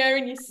carrying her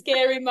in your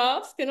scary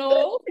mask and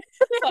all.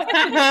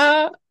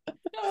 Like,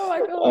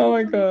 oh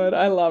my god,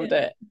 I loved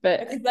it.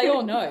 But because they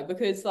all know,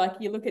 because like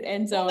you look at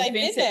Enzo and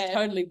Vincent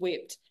totally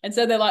whipped, and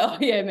so they're like, oh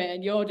yeah,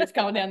 man, you're just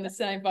coming down the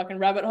same fucking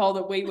rabbit hole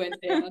that we went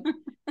down.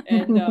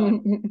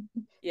 And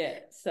yeah,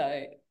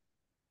 so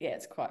yeah,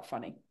 it's quite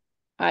funny.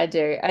 I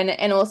do.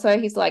 And also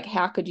he's like,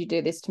 how could you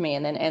do this to me?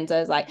 And then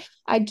Enzo's like,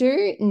 I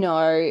do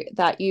know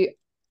that you,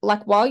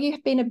 like, while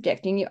you've been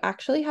objecting, you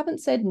actually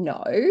haven't said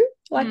no,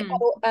 like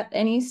at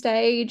any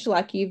stage.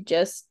 Like you've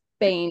just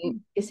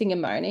been pissing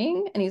and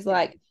moaning. And he's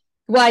like,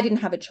 well, I didn't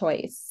have a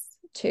choice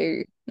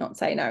to not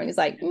say no. And he's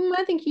like,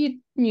 I think you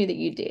knew that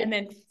you did. And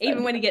then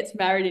even when he gets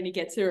married and he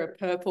gets her a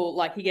purple,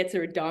 like he gets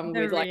her a diamond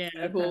with like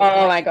purple.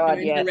 Oh my god,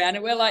 yes. Around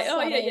it, we're like,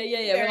 oh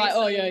yeah. We're like,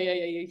 oh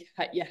yeah.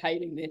 You're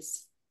hating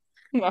this.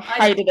 I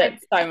hated it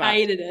so much.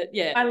 Hated it,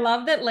 yeah. I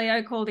love that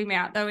Leo called him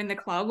out though in the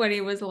club when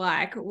he was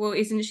like, well,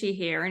 isn't she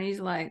here? And he's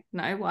like,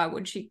 no, why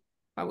would she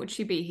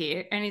be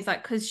here? And he's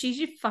like, because she's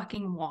your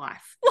fucking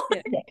wife.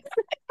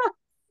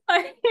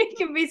 Like, he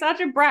can be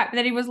such a brat, but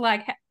then he was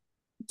like,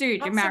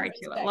 dude, you're married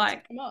to her.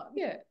 Like, come on,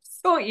 yeah,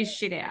 sort your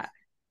shit out.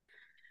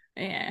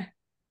 Yeah.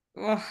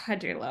 Oh, I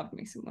do love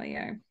me some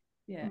Leo.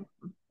 Yeah.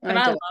 But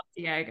I love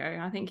Diego.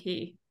 I think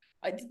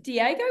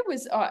Diego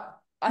was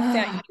I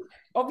found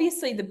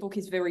obviously the book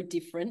is very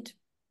different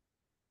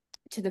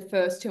to the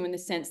first two in the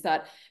sense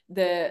that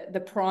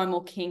the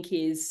primal kink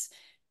is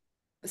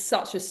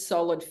such a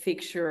solid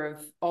fixture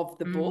of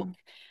the book,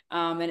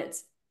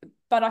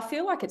 but I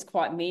feel like it's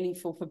quite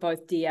meaningful for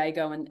both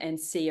Diego and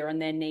Sia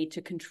and their need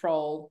to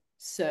control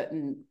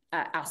certain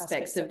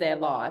aspects of their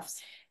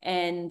lives,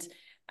 and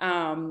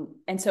so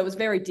it was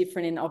very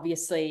different. And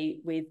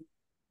obviously with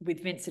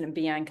Vincent and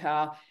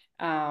Bianca,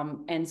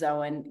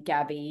 Enzo and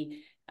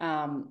Gabby,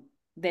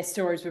 their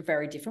stories were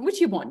very different, which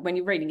you want when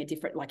you're reading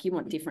you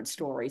want different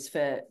stories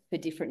for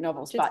different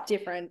novels. Just but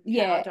different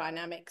power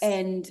dynamics.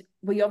 And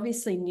we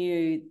obviously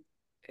knew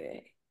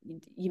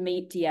you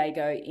meet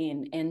Diego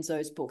in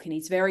Enzo's book, and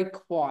he's very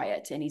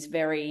quiet and he's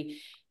very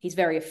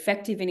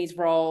effective in his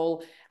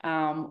role,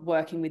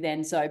 working with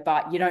Enzo,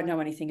 but you don't know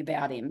anything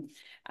about him.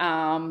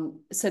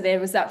 So there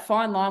was that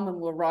fine line when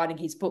we were writing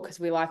his book,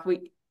 because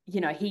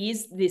he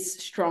is this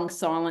strong,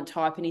 silent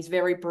type, and he's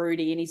very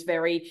broody and he's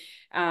very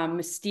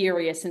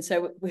mysterious. And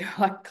so we're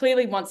like,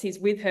 clearly once he's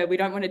with her, we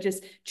don't want to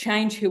just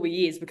change who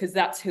he is, because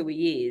that's who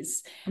he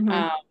is.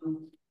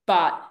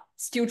 But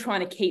still trying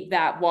to keep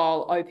that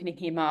while opening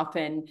him up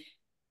and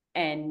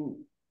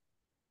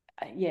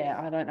yeah,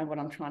 I don't know what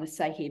I'm trying to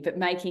say here, but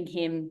making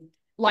him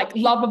like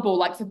lovable,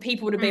 like for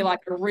people to be like,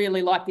 I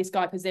really like this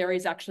guy, because there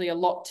is actually a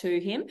lot to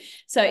him.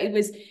 So it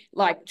was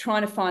like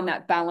trying to find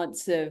that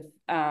balance of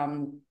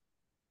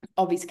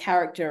his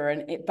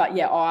character. But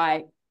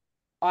yeah,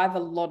 I have a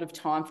lot of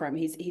time for him.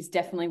 He's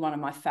definitely one of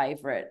my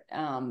favorite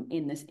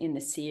in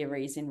the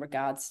series in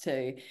regards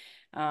to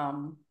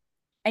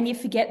and you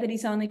forget that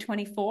he's only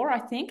 24, I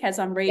think, as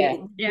I'm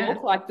reading the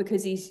book, like,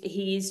 because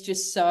he is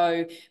just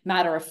so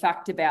matter of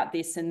fact about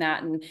this and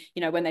that. And,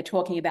 you know, when they're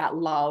talking about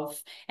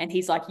love and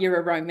he's like, you're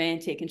a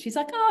romantic. And she's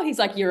like, oh, he's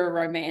like, you're a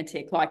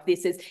romantic. Like,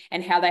 this is,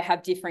 and how they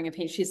have differing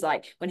opinions. She's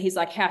like, when he's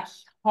like, how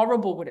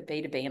horrible would it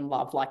be to be in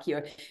love? Like,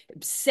 you're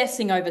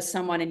obsessing over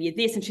someone and you're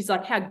this. And she's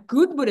like, how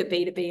good would it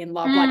be to be in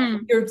love?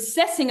 Like, you're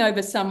obsessing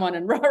over someone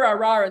and rah, rah,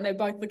 rah. And they're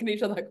both looking at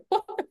each other like,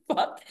 what the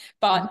fuck?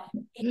 But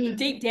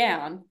deep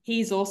down,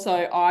 he's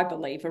also, I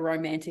believe, a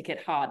romantic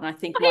at heart. And I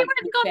think he went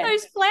and got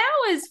those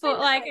flowers for,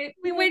 like,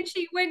 when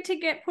she went to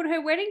put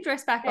her wedding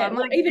dress back on.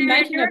 Like, even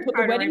making her put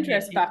the wedding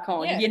dress back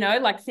on, you know,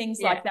 like things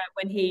like that,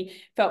 when he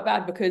felt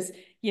bad because,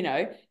 you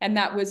know, and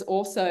that was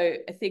also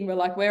a thing where,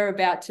 like, we're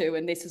about to,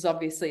 and this is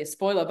obviously a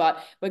spoiler,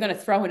 but we're going to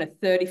throw in a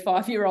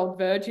 35-year-old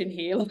virgin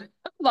here.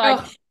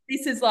 Like,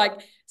 this is like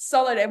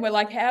solid. And we're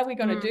like, how are we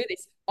going to do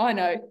this? I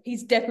know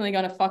he's definitely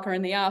going to fuck her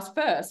in the ass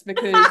first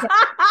because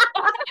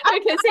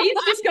he's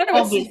just going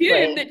to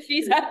assume that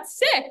she's had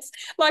sex.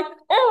 Like,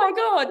 oh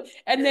my God.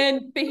 And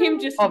then for him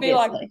just to be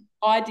like,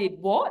 I did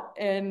what?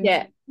 And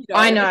you know,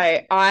 I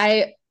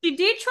know. She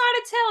did try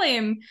to tell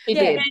him. She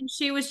did. And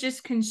she was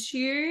just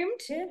consumed.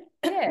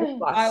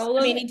 I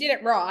mean, he did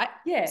it right.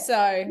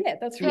 So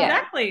that's right.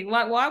 Exactly.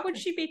 Like, why would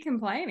she be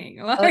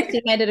complaining? Like,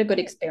 he made it a good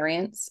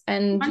experience.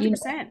 And 100%. You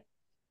know,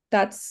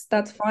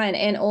 that's fine.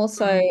 And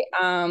also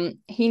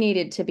he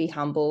needed to be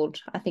humbled,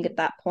 I think, at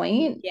that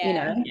point. You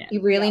know, he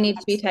really needs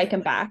to be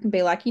taken back and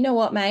be like, you know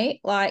what, mate,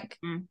 like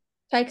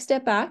take a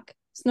step back.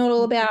 It's not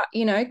all about,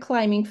 you know,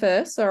 claiming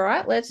first. All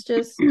right, let's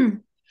just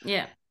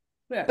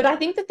But I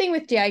think the thing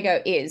with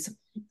Diego is,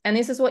 and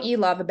this is what you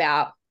love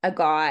about a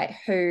guy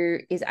who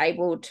is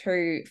able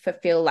to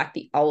fulfill like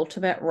the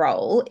ultimate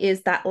role,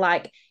 is that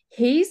like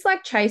he's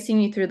like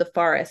chasing you through the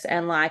forest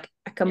and like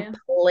a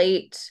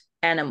complete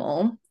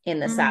animal in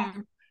the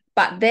saddle.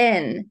 But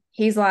then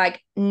he's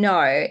like,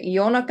 no,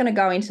 you're not going to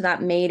go into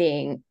that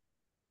meeting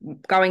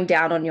going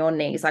down on your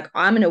knees. Like,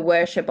 I'm going to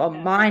worship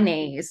on my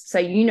knees so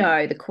you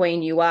know the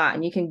queen you are,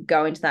 and you can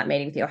go into that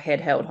meeting with your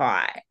head held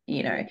high.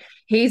 You know,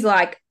 he's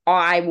like,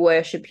 I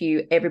worship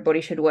you,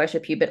 everybody should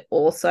worship you, but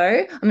also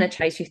I'm going to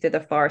chase you through the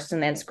forest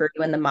and then screw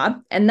you in the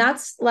mud. And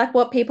that's like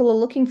what people are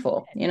looking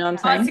for. You know what I'm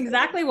saying? That's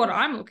exactly what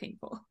I'm looking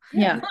for.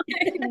 Yeah.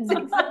 That's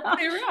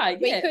exactly right.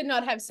 We could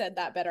not have said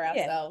that better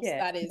ourselves.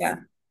 That is it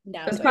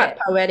was quite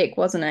poetic,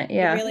 wasn't it?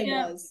 Yeah. It really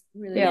was.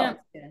 Really was.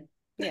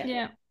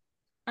 Yeah.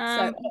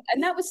 So,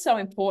 and that was so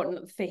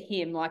important for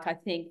him. Like, I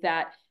think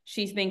that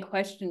she's been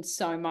questioned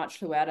so much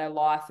throughout her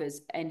life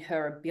and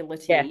her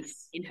ability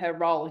in her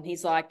role. And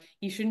he's like,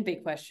 you shouldn't be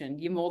questioned.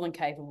 You're more than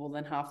capable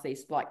than half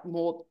these, like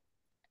more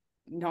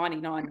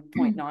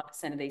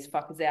 99.9% of these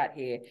fuckers out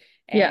here.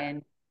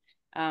 And,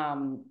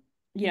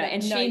 you know,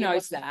 and she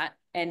knows that.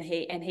 And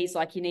he's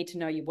like, you need to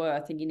know your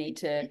worth and you need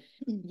to,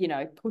 you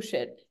know, push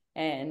it.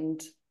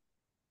 And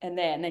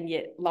then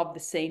you love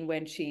the scene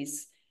when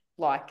she's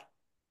like,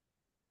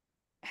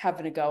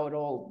 having a go at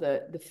all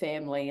the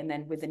family, and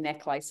then with the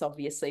necklace,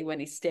 obviously, when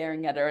he's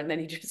staring at her, and then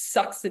he just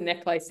sucks the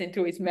necklace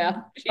into his mouth.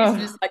 She's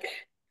just like,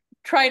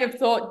 train of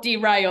thought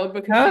derailed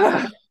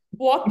because she's like,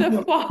 what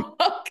the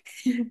fuck?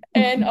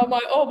 And I'm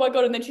like, oh my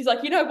God. And then she's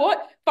like, you know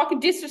what? Fucking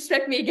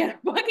disrespect me again.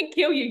 I fucking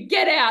kill you.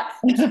 Get out.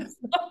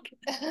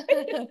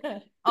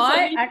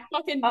 I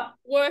fucking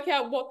work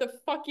out what the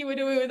fuck you were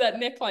doing with that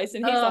necklace.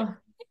 And he's like,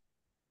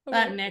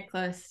 that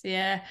necklace,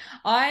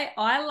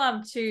 I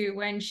love too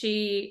when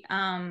she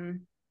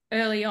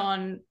early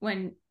on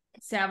when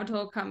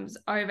Salvatore comes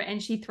over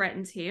and she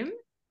threatens him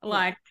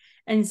like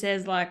and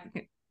says like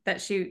that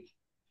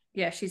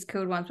she's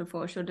killed once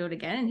before, she'll do it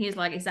again, and he's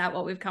like, is that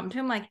what we've come to?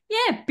 I'm like,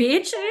 yeah,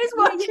 bitch, it is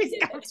what she's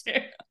come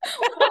to.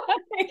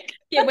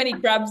 When he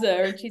grabs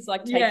her and she's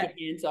like, take your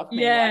hands off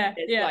me, like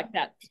there's like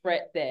that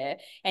threat there,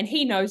 and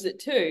he knows it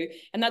too,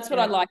 and that's what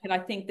I like. And I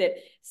think that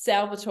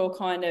Salvatore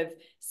kind of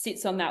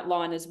sits on that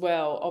line as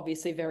well,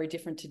 obviously very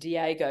different to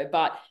Diego,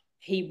 but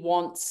he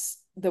wants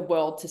the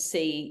world to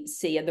see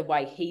Sia the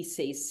way he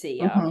sees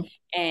Sia,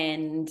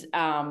 and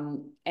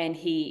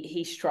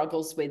he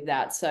struggles with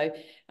that. So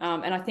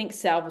and I think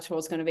Salvatore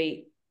is going to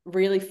be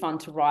really fun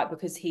to write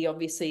because he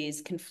obviously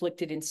is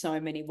conflicted in so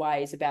many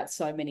ways about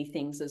so many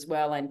things as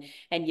well, and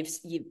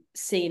you've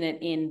seen it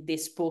in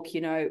this book.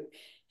 You know,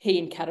 he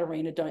and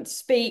Katerina don't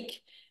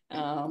speak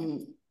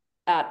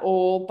at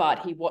all, but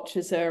he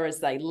watches her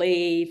as they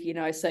leave, you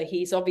know, so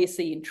he's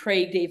obviously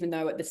intrigued, even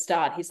though at the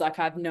start he's like,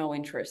 I have no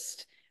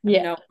interest. I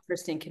have no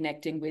interest in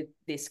connecting with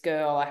this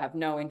girl. I have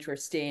no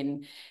interest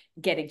in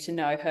getting to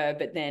know her.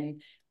 But then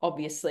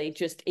obviously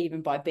just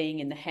even by being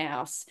in the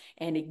house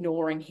and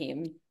ignoring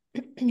him,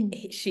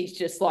 she's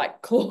just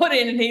like clawed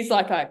in, and he's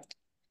like, I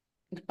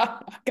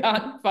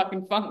can't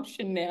fucking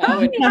function now.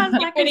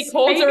 And he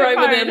calls her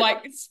over there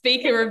like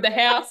speaker of the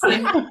house,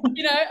 and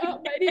you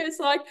know, maybe it's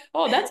like,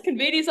 oh, that's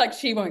convenient. He's like,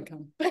 she won't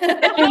come.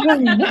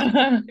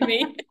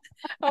 Me.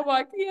 I'm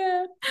like,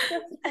 yeah,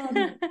 that's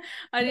fun.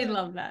 I did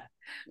love that.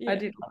 I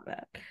did love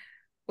that.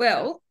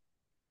 Well,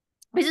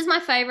 this is my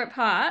favorite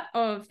part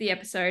of the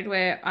episode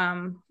where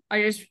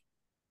I just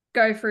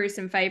go through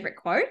some favorite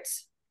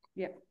quotes.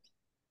 Yep.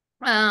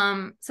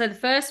 So the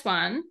first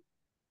one,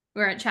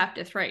 we're at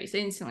chapter 3. So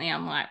instantly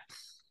I'm like,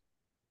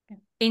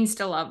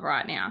 insta love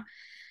right now.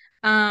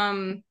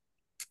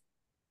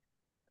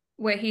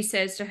 Where he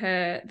says to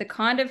her, the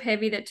kind of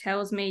heavy that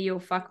tells me you'll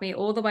fuck me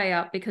all the way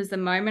up, because the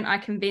moment I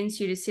convince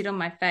you to sit on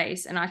my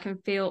face and I can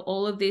feel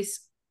all of this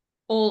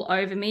all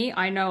over me,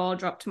 I know I'll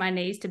drop to my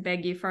knees to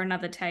beg you for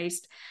another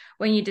taste.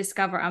 When you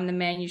discover I'm the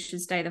man you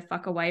should stay the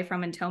fuck away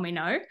from and tell me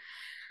no.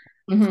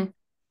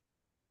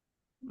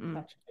 Mm-hmm.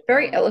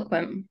 Very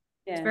eloquent.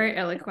 Yeah. It's very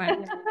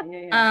eloquent.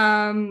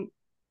 Yeah.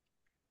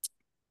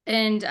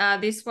 And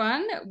this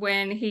one,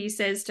 when he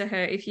says to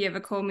her, if you ever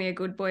call me a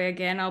good boy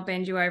again, I'll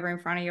bend you over in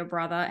front of your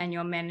brother and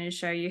your men and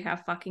show you how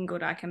fucking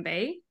good I can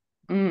be.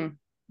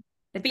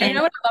 But you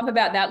know what I love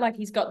about that? Like,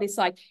 he's got this,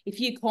 like, if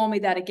you call me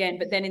that again,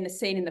 but then in the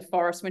scene in the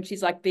forest when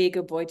she's like, be a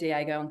good boy,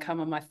 Diego, and come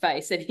on my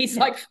face. And he's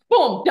like,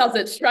 boom, does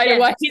it straight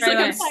away. He's like,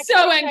 I'm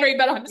so angry,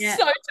 but I'm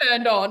so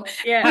turned on.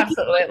 Yeah,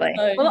 absolutely.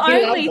 Well,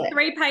 only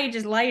 3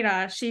 pages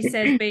later, she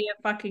says, be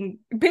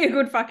a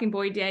good fucking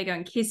boy, Diego,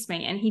 and kiss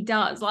me. And he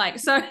does. Like,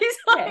 so he's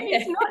like,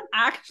 he's not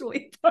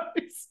actually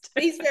supposed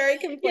to. He's very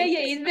conflicted.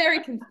 Yeah, he's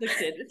very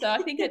conflicted. So I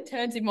think it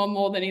turns him on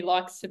more than he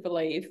likes to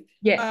believe.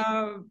 Yes.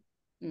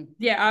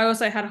 Yeah, I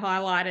also had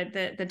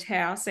highlighted the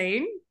tower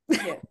scene.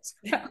 Yeah.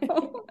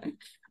 And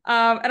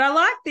I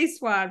like this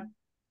one.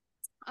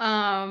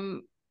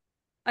 I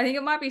think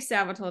it might be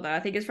Salvatore, though.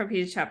 I think it's from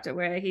his chapter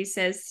where he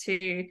says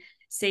to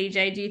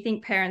CJ, do you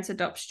think parents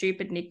adopt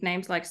stupid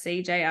nicknames like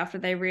CJ after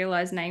they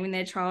realize naming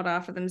their child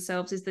after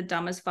themselves is the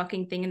dumbest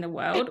fucking thing in the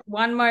world?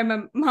 One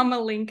moment, Mama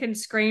Lincoln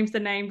screams the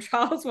name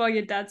Charles while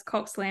your dad's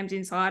cock slams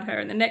inside her,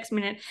 and the next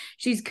minute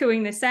she's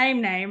cooing the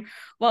same name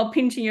while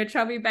pinching your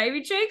chubby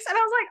baby cheeks. And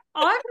I was like,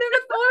 I've never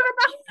thought of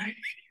that.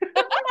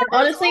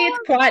 Honestly, it's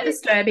quite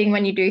disturbing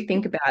when you do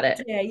think about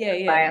it.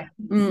 Yeah.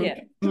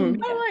 I'm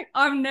like,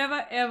 I'm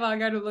never ever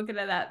going to look at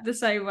that the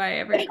same way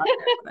every time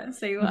I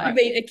see, like, you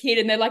meet a kid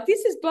and they're like,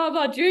 this is blah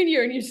blah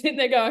junior, and you're sitting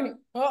there going,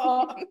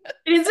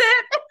 is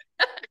it?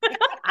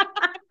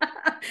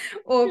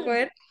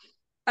 Awkward.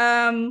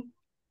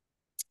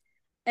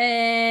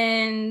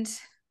 And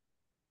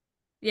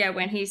yeah,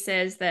 when he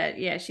says that,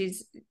 yeah,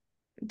 she's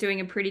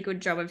doing a pretty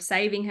good job of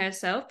saving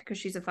herself because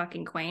she's a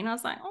fucking queen, I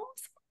was like, oh.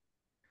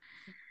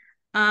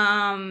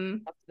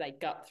 They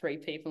gut 3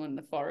 people in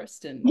the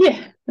forest and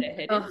their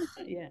head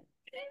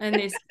and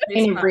this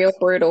in a real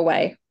brutal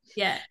way.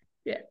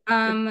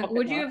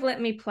 Would you have let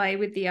me play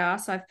with the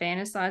ass I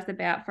fantasized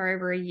about for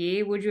over a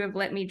year? Would you have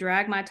let me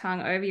drag my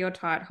tongue over your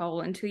tight hole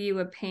until you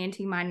were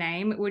panting my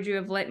name? Would you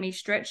have let me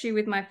stretch you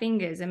with my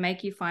fingers and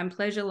make you find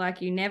pleasure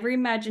like you never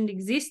imagined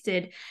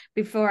existed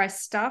before I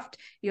stuffed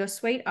your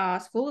sweet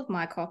ass full of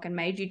my cock and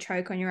made you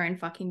choke on your own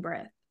fucking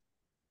breath?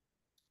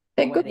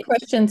 They're good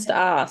questions to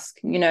ask,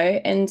 you know,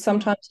 and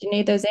sometimes you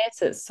need those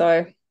answers.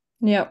 So,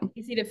 yeah.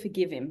 Easy to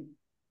forgive him,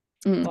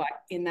 like,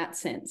 in that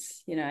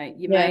sense. You know,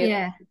 you may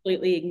have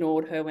completely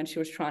ignored her when she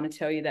was trying to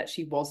tell you that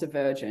she was a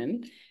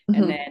virgin.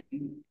 And then,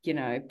 you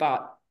know,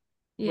 but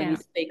when you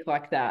speak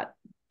like that,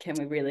 can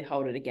we really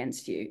hold it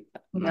against you?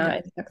 No,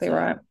 exactly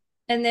right.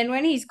 And then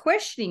when he's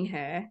questioning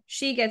her,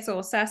 she gets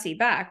all sassy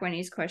back when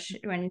he's about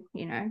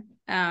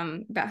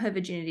her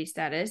virginity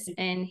status.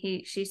 And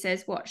she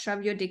says, what,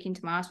 shove your dick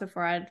into my ass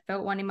before I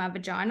felt one in my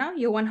vagina?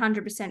 You're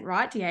 100%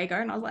 right, Diego.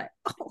 And I was like,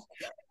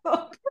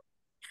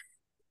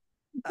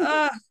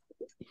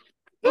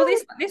 well,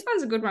 this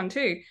one's a good one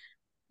too.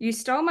 You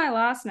stole my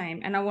last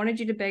name and I wanted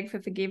you to beg for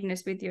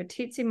forgiveness with your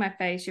tits in my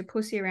face, your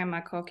pussy around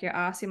my cock, your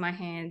ass in my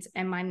hands,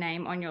 and my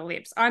name on your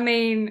lips. I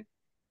mean,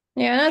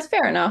 yeah, that's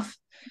fair enough.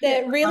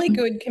 They're really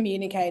good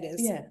communicators.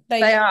 Yeah,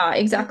 they are,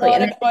 exactly. A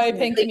lot of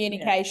open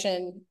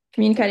communication.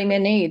 Communicating their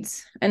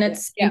needs. And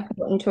it's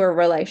important to a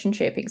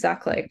relationship,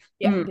 exactly.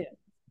 Yeah.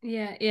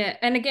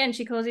 And again,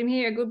 she calls him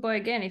here a good boy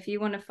again. If you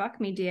want to fuck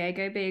me,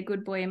 Diego, be a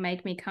good boy and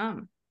make me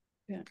come.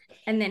 Yeah.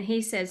 And then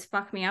he says,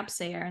 fuck me up,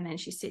 Sia, and then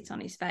she sits on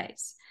his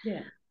face.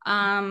 Yeah.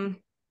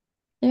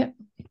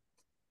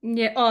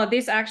 Yeah. Oh,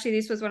 this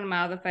was one of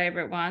my other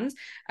favorite ones.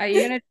 Are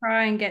you going to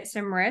try and get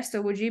some rest,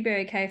 or would you be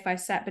okay if I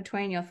sat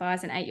between your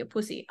thighs and ate your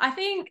pussy? I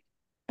think.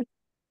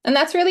 And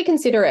that's really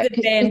considerate.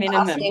 The bare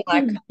minimum.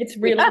 It's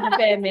really the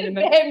bare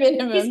minimum.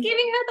 He's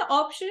giving her the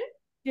option.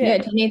 Yeah.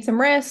 Do you need some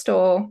rest,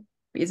 or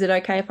is it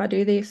okay if I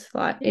do this?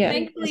 Like,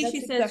 Thankfully,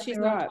 she says exactly she's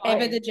not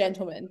ever the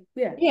gentleman.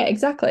 Yeah,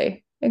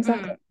 exactly.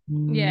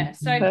 Yeah.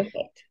 So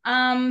perfect.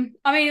 I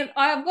mean,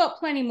 I've got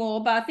plenty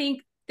more, but I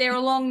think they're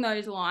along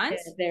those lines.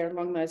 Yeah, they're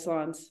along those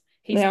lines.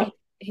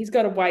 He's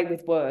got a way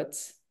with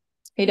words.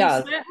 He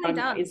does. Certainly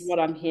does. Is what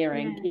I'm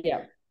hearing.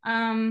 Yeah.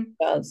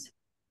 Does.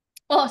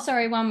 Oh,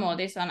 sorry, one more.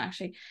 This one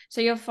actually.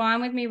 So you're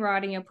fine with me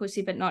riding your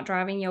pussy, but not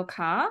driving your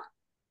car.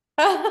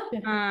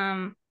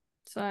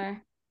 So.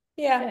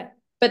 Yeah.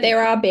 But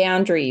there are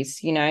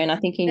boundaries, you know, and I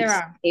think he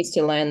needs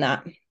to learn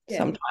that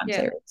sometimes.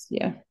 Yeah. There is.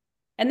 Yeah.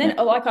 And then,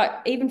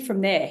 even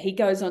from there, he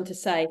goes on to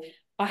say,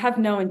 I have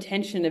no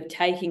intention of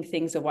taking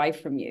things away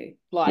from you.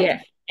 Like,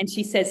 Yeah. and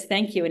she says,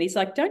 thank you. And he's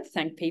like, don't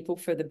thank people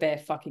for the bare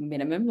fucking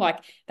minimum. Like,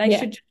 they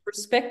should just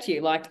respect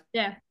you. Like,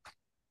 Yeah.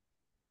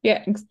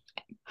 Yeah,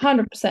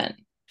 100%.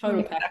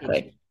 total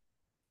package.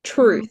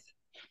 Truth.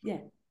 Yeah.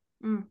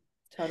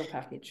 Total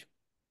package.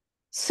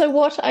 So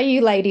what are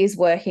you ladies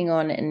working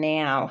on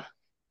now?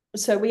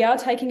 So we are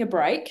taking a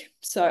break.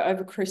 So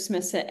over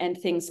Christmas and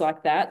things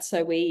like that.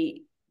 So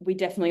we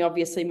definitely,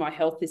 obviously, my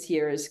health this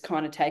year has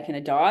kind of taken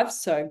a dive.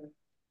 So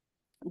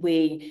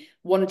we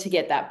wanted to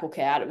get that book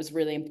out. It was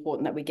really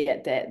important that we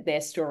get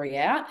their story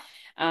out.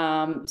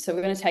 So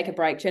we're going to take a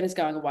break. Jenna's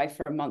going away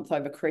for a month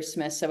over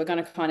Christmas. So we're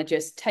going to kind of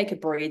just take a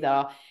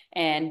breather,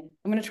 and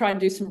I'm going to try and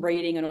do some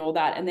reading and all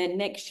that. And then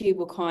next year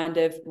we'll kind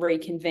of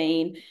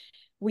reconvene.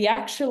 We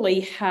actually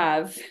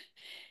haven't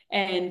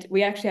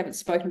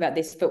spoken about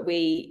this, but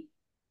we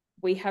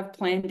have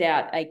planned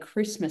out a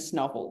Christmas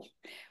novel,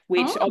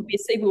 which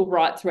obviously we'll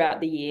write throughout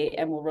the year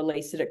and we'll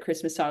release it at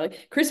Christmas time.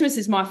 Christmas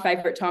is my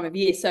favorite time of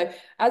year. So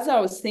as I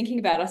was thinking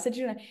about it, I said,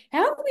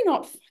 how have we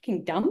not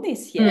fucking done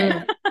this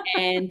yet?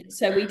 And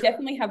so we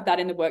definitely have that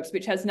in the works,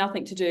 which has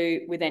nothing to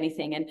do with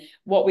anything. And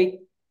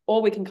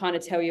all we can kind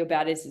of tell you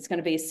about is it's going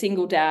to be a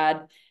single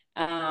dad,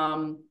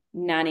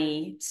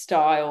 nanny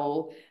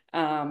style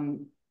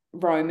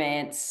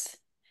romance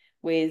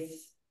with.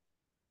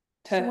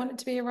 Do you want it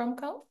to be a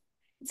rom-com?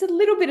 It's a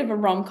little bit of a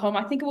rom-com.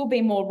 I think it will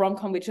be more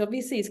rom-com, which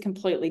obviously is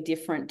completely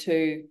different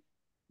to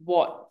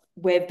what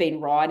we've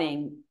been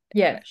writing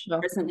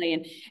presently.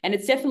 And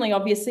it's definitely,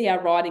 obviously, our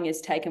writing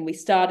is taken. We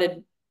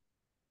started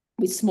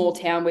with Small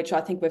Town, which I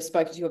think we've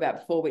spoken to you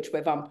about before, which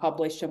we've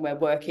unpublished and we're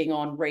working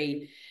on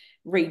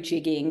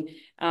rejigging.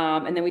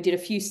 And then we did a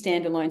few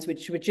standalones,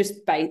 which were just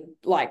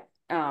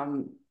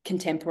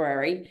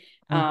contemporary.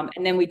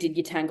 And then we did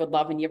Your Tangled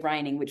Love and Your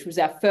Raining, which was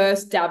our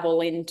first dabble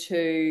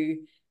into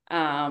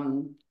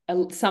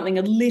something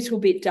a little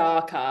bit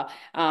darker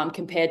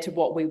compared to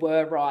what we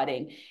were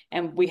writing.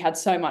 And we had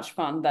so much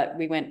fun that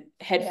we went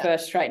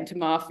headfirst straight into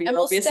Mafia. And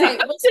we'll stay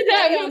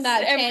on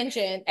that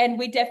tangent. And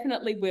we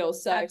definitely will.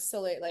 So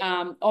absolutely.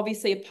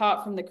 Obviously,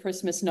 apart from the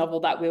Christmas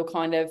novel that we'll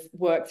kind of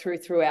work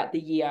throughout the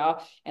year,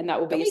 and that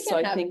will be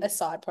a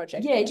side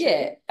project.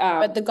 Yeah.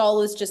 But the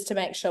goal is just to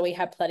make sure we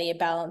have plenty of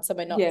balance and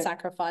we're not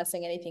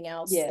sacrificing anything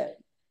else. Yeah.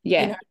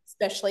 You know,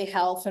 especially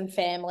health and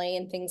family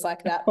and things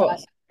like that. But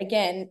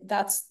again,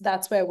 that's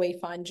where we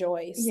find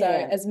joy. So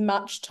as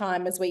much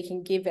time as we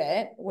can give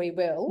it, we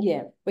will.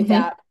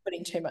 Without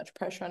putting too much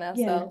pressure on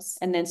ourselves.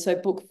 And then so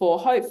book 4,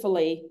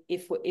 hopefully,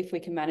 if we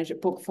can manage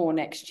it, book 4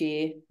 next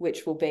year,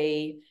 which will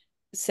be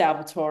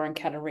Salvatore and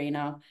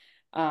Katerina,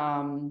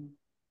 and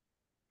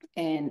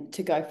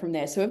to go from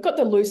there. So we've got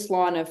the loose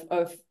line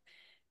of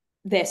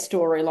their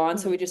storyline.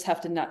 So we just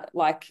have to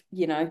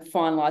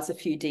finalize a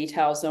few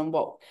details on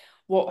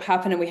what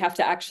happened, and we have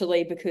to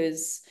actually,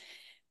 because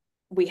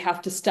we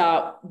have to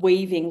start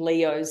weaving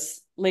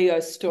Leo's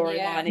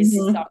storyline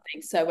into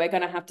something. So we're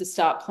going to have to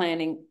start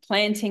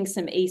planting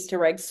some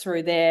Easter eggs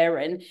through there,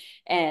 and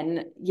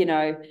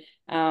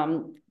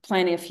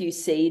planting a few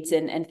seeds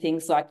and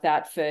things like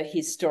that for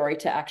his story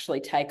to actually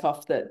take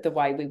off the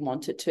way we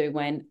want it to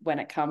when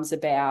it comes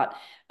about.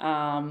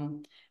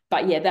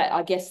 But that,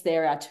 I guess,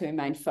 they're our two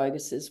main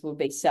focuses, will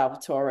be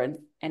Salvatore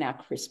and our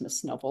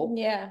Christmas novel.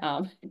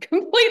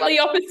 Completely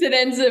opposite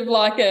ends of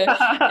like a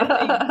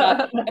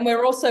thing. And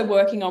we're also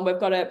working on, we've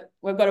got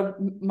to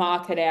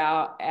market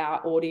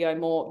our audio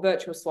more.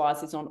 Virtuous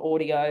Lies is on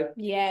audio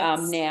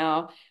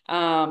now.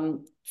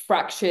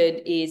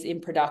 Fractured is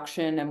in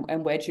production,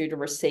 and we're due to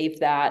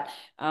receive that.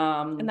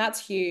 And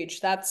that's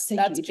huge. That's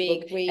huge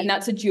big. And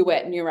that's a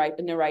duet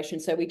narration.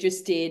 So we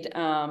just did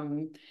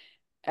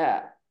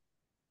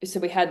so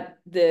we had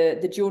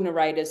the dual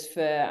narrators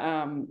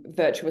for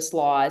Virtuous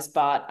Lies,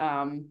 but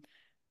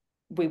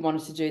we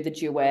wanted to do the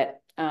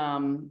duet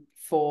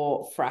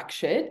for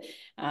Fractured.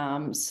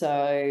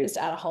 So just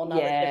add a whole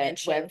nother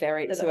dimension.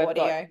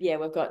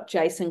 We've got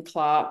Jason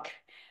Clark,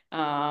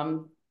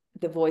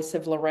 the voice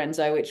of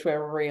Lorenzo, which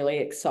we're really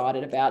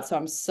excited about. So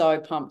I'm so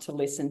pumped to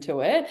listen to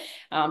it.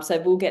 So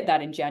we'll get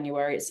that in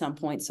January at some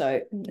point. So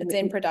it's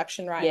in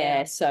production right now.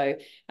 Yeah. So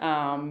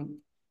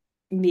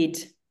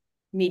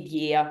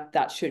mid-year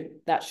that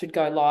should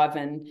go live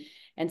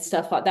and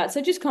stuff like that.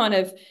 So just kind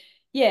of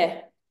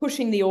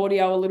pushing the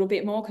audio a little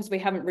bit more, because we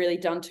haven't really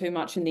done too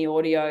much in the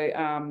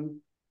audio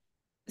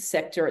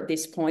sector at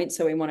this point.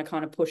 So we want to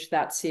kind of push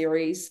that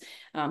series,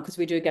 because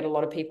we do get a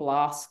lot of people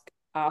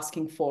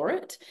asking for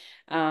it.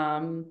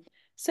 So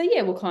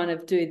we'll kind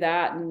of do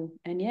that and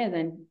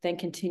then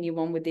continue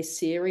on with this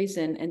series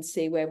and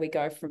see where we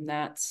go from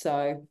that.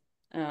 So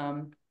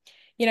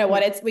you know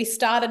what, we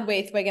started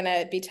with, we're going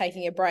to be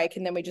taking a break,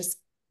 and then we just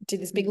did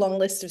this big long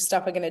list of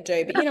stuff we're going to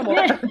do. But you know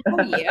what?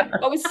 It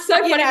was so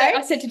funny.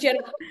 I said to Jen,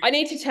 I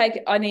need to take we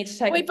a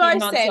few both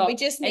months said off. We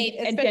just need,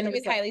 especially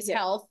with Hayley's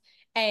health,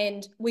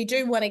 And we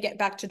do want to get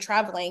back to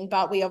traveling,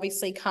 but we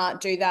obviously can't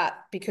do that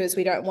because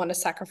we don't want to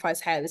sacrifice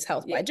Hayley's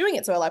health by doing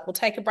it. So we're like, we'll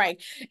take a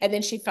break. And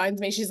then she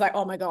phones me. She's like,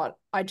 oh my God,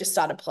 I just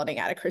started plotting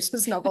out a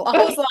Christmas novel. I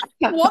was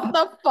like, what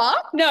the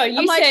fuck? No,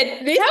 you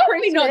said, this how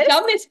have we not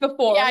done this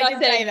before? Yeah, And I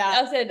did say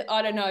that. I said,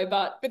 I don't know,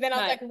 but then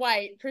I was like,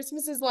 wait,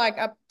 Christmas is like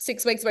up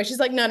 6 weeks away. She's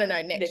like, no,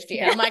 next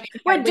year. I'm like,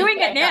 we're doing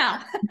it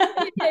now.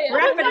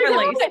 Rapid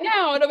release.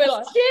 Now. And I'll be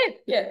like,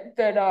 shit. Yeah.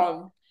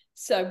 But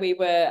so we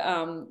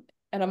were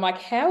and I'm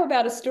like, how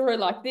about a story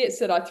like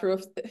this? And I threw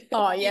things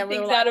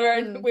out of her,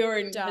 and we were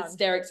in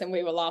hysterics, and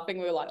we were laughing.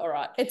 We were like, all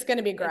right, it's going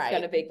to be great. It's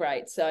going to be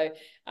great. So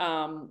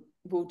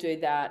we'll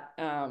do that.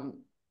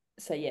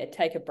 So yeah,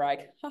 take a break.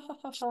 Over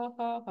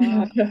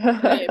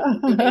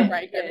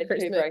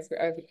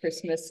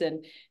Christmas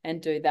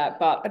and do that.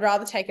 But I'd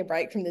rather take a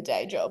break from the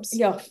day jobs.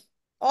 Yeah.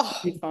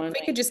 Oh, if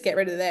we could just get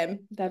rid of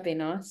them. That'd be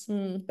nice.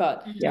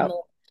 But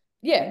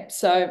yeah.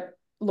 So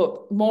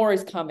look, more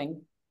is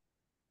coming.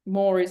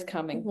 More is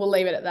coming. We'll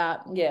leave it at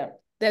that. Yeah.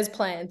 There's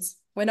plans.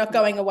 We're not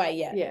going away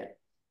yet. Yeah.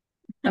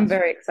 I'm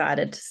very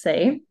excited to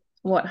see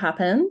what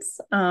happens.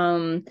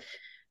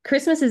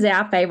 Christmas is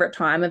our favorite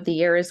time of the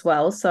year as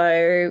well.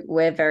 So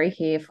we're very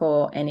here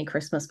for any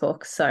Christmas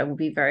books. So we'll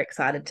be very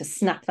excited to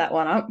snap that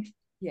one up.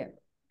 Yeah.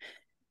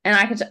 And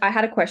I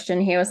had a question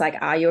here. It was like,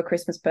 are you a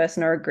Christmas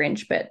person or a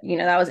Grinch? But,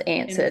 that was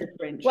answered.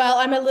 Well,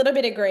 I'm a little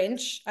bit of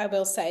Grinch. I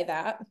will say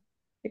that.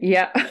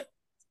 Yeah.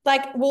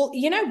 Like, well,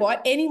 you know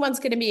what? Anyone's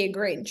going to be a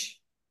Grinch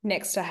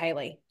next to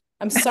Hayley.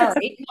 I'm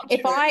sorry.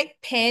 If I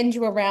panned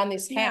you around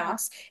this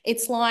house,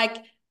 it's like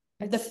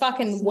the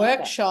fucking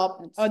workshop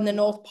on the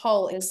North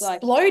Pole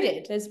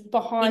exploded. There's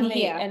behind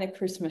me and a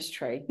Christmas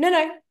tree.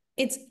 No.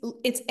 It's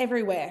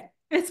everywhere.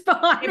 It's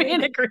behind me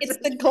and a Christmas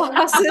tree. It's the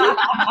glasses.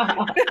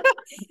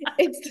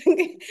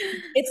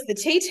 it's the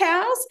tea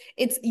towels.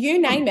 It's you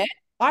name it.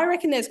 I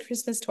reckon there's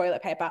Christmas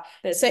toilet paper.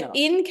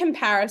 In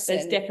comparison,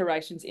 there's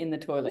decorations in the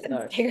toilet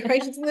though.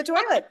 Decorations in the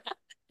toilet.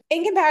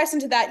 In comparison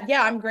to that,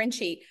 yeah, I'm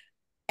Grinchy.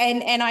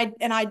 And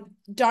I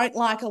don't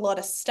like a lot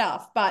of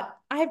stuff, but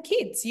I have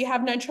kids. You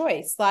have no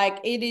choice. Like,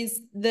 it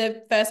is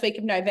the first week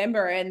of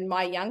November and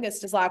my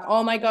youngest is like,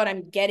 oh my God,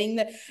 I'm getting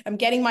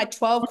my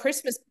 12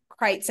 Christmas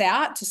crates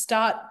out to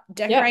start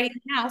decorating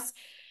the house.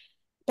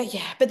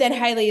 But then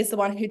Hayley is the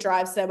one who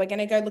drives there. We're going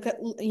to go look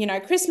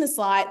at, Christmas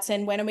lights,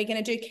 and when are we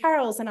going to do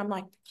carols? And I'm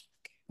like,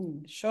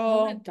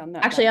 sure. I've done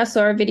that. Actually, I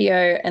saw a video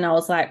and I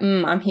was like,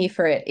 I'm here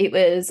for it. It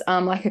was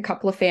like a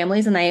couple of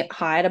families and they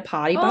hired a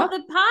party bus. Oh,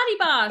 the party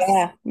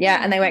bus.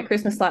 Yeah. And they went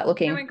Christmas light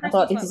looking. I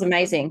thought, this is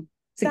amazing.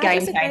 It's a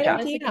game changer.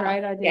 That's a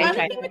great idea. The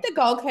only thing with the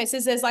Gold Coast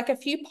is there's like a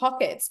few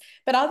pockets,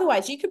 but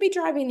otherwise you could be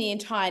driving the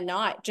entire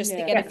night just to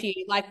get a few.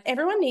 Like,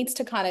 everyone needs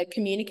to kind of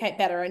communicate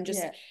better and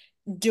just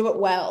do it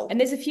well. And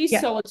there's a few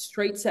solid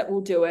streets that will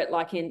do it,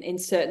 like in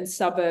certain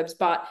suburbs,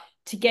 but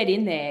to get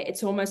in there,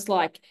 it's almost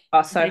like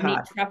so they need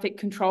traffic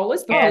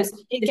controllers because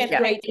it gets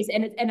reaches,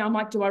 and I'm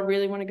like, do I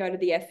really want to go to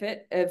the effort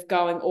of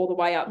going all the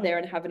way up there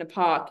and having to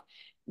park,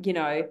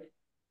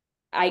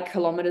 8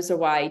 kilometers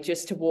away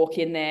just to walk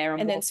in there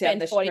and then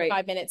spend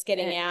 45 minutes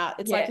getting out?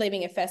 It's like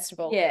leaving a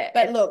festival. Yeah.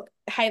 But look,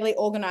 Hayley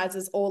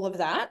organizes all of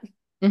that.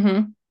 Mm-hmm.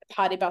 The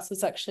party bus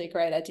is actually a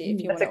great idea.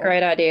 If you That's a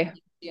great idea.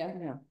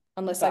 Yeah.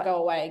 Unless I go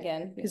away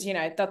again, because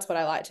that's what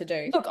I like to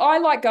do. Look, I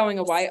like going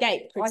away.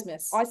 Escape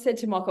Christmas. I said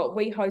to Michael,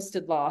 we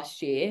hosted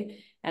last year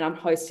and I'm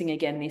hosting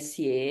again this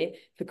year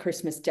for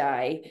Christmas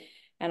Day.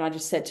 And I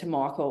just said to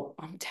Michael,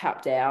 I'm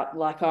tapped out.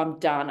 Like, I'm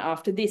done.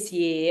 After this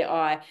year,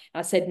 I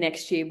said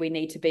next year we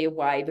need to be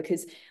away,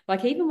 because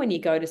like, even when you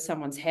go to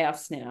someone's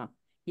house now,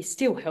 you're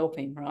still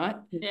helping, right?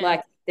 Yeah.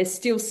 Like, there's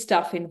still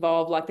stuff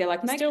involved. Like, they're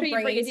like, make sure you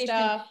bring a dish.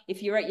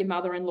 If you're at your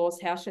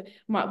mother-in-law's house, I'm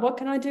like, what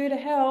can I do to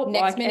help?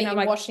 Next minute,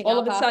 you're washing all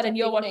up. All of a sudden,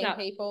 you're washing up.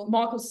 People.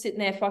 Michael's sitting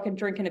there fucking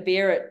drinking a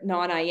beer at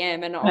 9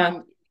 a.m. and I'm in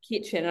the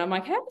kitchen, and I'm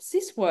like, how does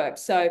this work?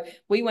 So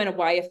we went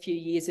away a few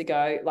years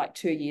ago, like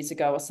 2 years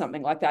ago or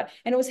something like that.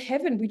 And it was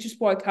heaven. We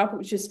just woke up. It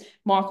was just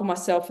Michael,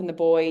 myself, and the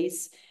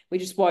boys. We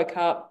just woke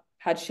up,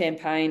 had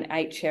champagne,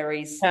 ate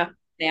cherries.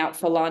 Out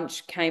for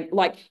lunch, came,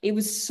 like, it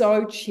was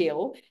so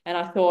chill, and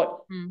I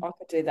thought I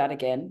could do that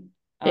again.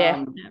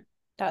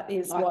 That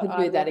is I what could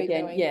I do that will be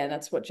again. doing. Yeah,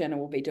 that's what Jenna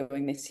will be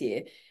doing this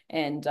year.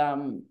 And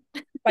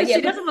but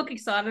she doesn't look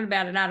excited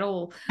about it at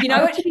all. You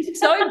know what? She's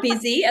so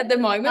busy at the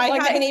moment. I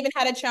haven't even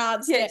had a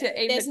chance.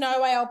 There's no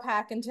way I'll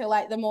pack until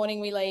like the morning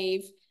we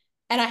leave.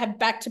 And I have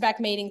back-to-back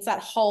meetings that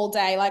whole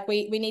day. Like,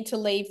 we need to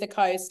leave the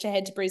coast to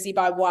head to Brizzy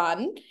by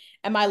 1,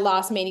 and my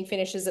last meeting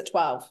finishes at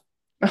 12.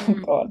 Oh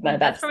God, no,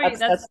 that's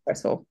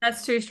stressful.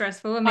 That's too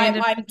stressful.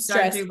 I'm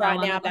stressed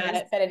right now about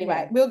it, but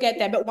anyway, we'll get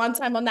there. But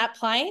once I'm on that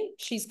plane,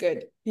 she's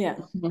good. Yeah.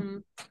 Mm-hmm.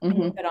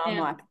 But I'm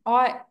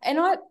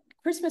like,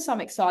 Christmas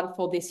I'm excited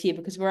for this year,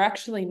 because we're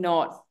actually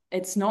not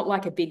it's not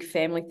like a big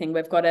family thing.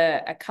 We've got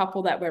a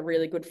couple that we're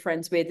really good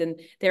friends with, and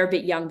they're a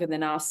bit younger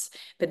than us,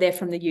 but they're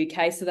from the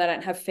UK, so they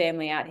don't have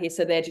family out here.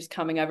 So they're just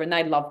coming over, and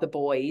they love the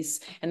boys,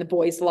 and the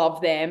boys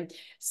love them.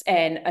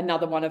 And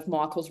another one of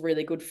Michael's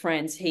really good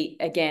friends, he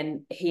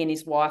and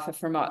his wife are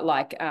from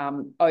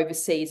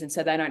overseas, and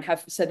so they don't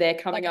have, so they're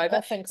coming Like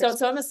over. So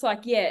it's almost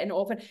like, an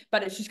orphan,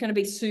 but it's just going to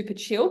be super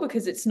chill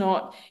because it's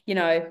not,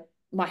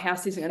 my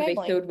house isn't going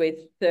to be filled with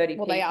 30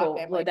 people. They are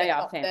family, they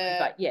are family,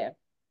 but yeah.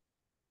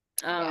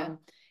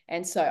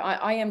 And so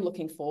I am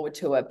looking forward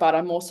to it, but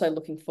I'm also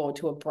looking forward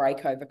to a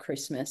break over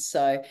Christmas.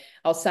 So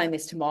I was saying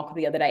this to Michael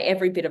the other day,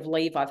 every bit of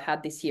leave I've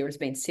had this year has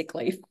been sick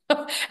leave.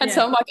 And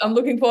so I'm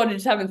looking forward to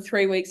just having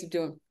 3 weeks of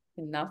doing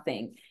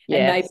nothing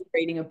and maybe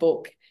reading a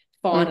book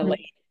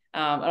finally.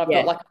 And I've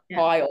got like a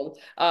pile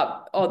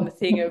on the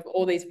thing of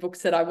all these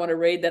books that I want to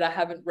read that I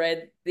haven't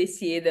read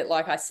this year that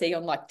like I see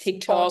on like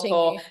TikTok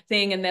or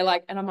thing, and they're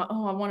like, and I'm like,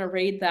 oh, I want to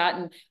read that,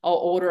 and I'll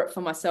order it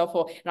for myself.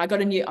 I'm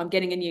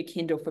getting a new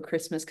Kindle for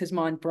Christmas because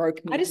mine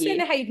broke mid-year. I just don't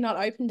know how you've not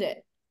opened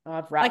it.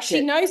 I've wrapped like she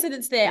it. knows that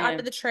it's there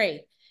under the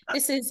tree.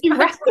 This is You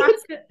wrapped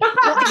it.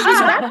 she's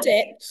wrapped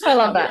it. I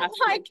love that.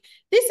 Like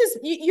this is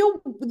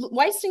you're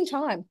wasting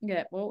time.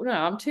 Yeah, well, no,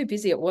 I'm too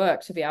busy at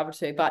work to be able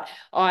to. But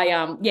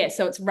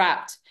so it's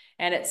wrapped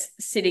and it's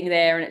sitting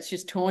there and it's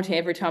just taunting.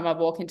 Every time I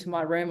walk into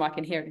my room, I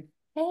can hear it.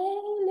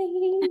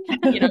 Haley,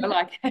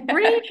 like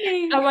read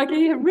me. I'm like,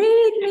 yeah,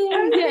 read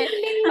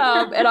me.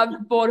 And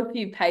I've bought a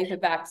few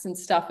paperbacks and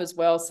stuff as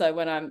well. So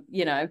when I'm,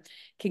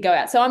 can go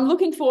out. So I'm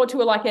looking forward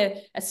to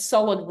a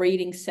solid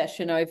reading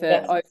session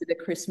over the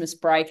Christmas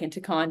break, and to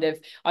kind of,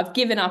 I've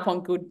given up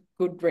on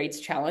Goodreads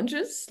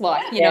challenges.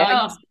 Like,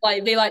 I used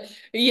to be like,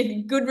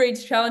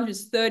 Goodreads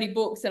challenges 30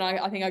 books, and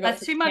I think I got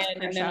that's too much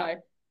pressure. And then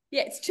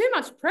it's too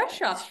much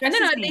pressure. And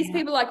then these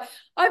people like,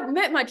 I've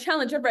met my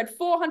challenge. I've read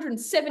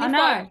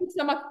 475 books.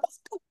 I'm like,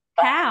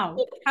 how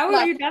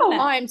have you done that?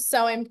 I'm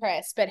so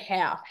impressed, but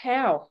how?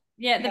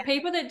 Yeah, the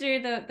people that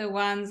do the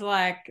ones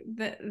like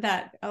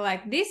that are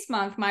like, this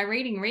month my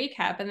reading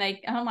recap, and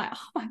I'm like,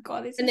 oh my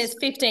God, there's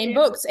 15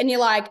 books, and you're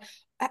like,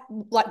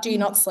 do you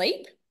not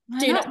sleep?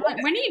 When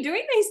are you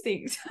doing these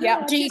things?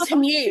 Yeah. Do you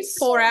commute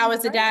 4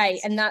 hours a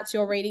day and that's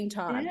your reading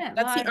time? Yeah,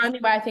 that's the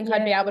only way I think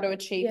I'd be able to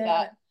achieve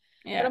that.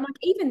 Yeah. But I'm like,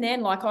 even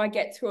then, like I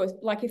get through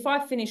like if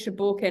I finish a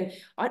book and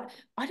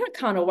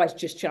can't always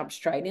just jump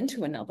straight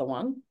into another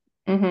one.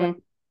 Mm-hmm. I'm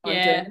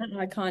doing that.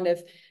 I kind of,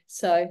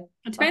 so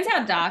it depends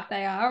how dark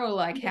they are, or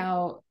like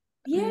how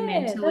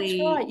mentally,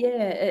 that's right.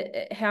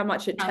 Yeah, how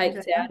much it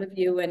takes out of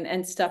you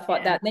and stuff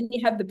like that. And then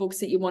you have the books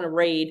that you want to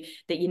read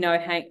that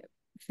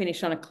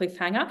finish on a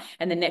cliffhanger,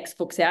 and the next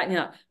book's out, and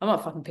I'm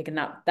not fucking picking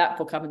up that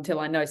book up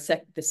until I know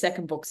the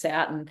second book's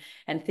out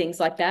and things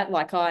like that.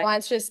 Like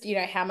it's just,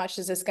 how much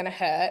is this going to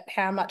hurt?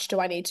 How much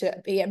do I need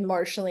to be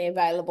emotionally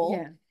available?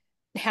 Yeah.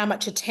 How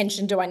much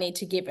attention do I need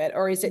to give it?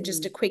 Or is it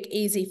just a quick,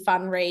 easy,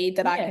 fun read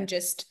that I can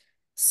just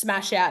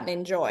smash out and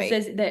enjoy?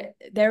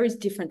 There is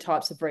different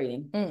types of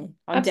reading.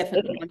 I'm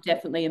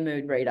definitely a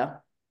mood reader.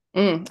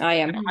 I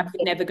am. I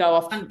could never go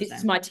off, 100%. This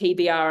is my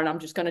TBR and I'm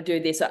just going to do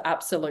this.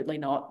 Absolutely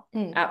not.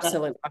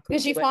 Absolutely.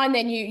 Because you find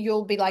then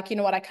you'll be like, you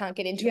know what, I can't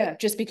get into it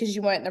just because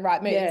you weren't in the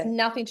right mood. It's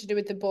nothing to do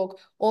with the book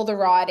or the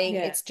writing.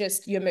 It's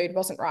just your mood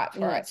wasn't right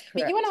for it.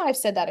 But you and I have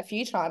said that a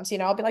few times.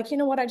 I'll be like, you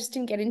know what, I just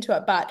didn't get into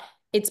it, but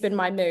it's been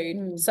my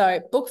mood.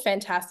 So book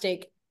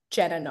fantastic,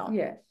 Jenna not.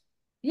 I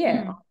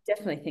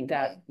definitely think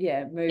that.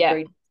 Mood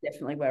reading is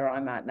definitely where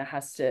I'm at, and it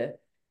has to.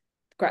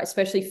 Great,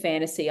 especially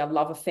fantasy. I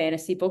love a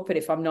fantasy book, but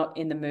if I'm not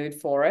in the mood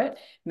for it,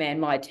 man,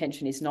 my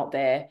attention is not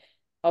there.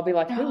 I'll be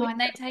like,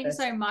 and they take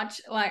so much.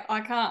 Like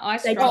I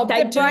can't. They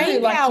do.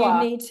 Like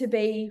you need to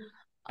be.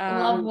 I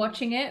love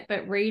watching it,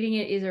 but reading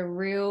it is a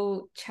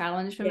real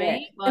challenge for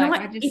me.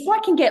 Like, if I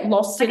can get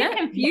lost in it,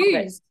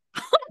 confused.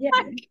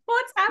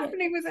 What's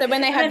happening with it? So when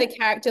they have the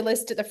character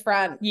list at the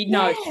front, you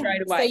know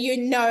straight away.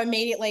 So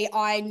immediately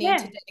I need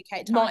to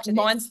dedicate time to this.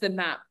 Mine's the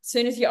map. As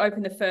soon as you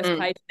open the first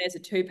page, there's a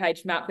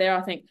 2-page map there.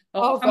 I think,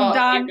 God, I'm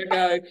done. Here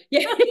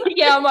we go.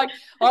 Yeah. I'm like,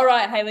 all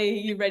right, Haley, are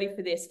you ready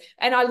for this?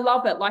 And I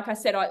love it. Like I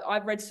said,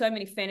 I've read so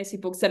many fantasy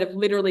books that have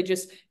literally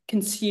just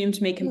consumed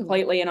me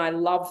completely, and I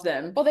love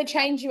them. Well, they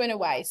change you in a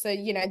way. So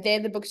they're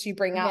the books you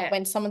bring up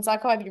when someone's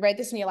like, oh, have you read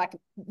this? And you're like,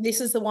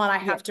 this is the one I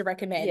have to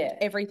recommend.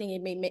 Everything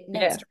in me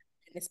needs to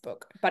this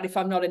book. But if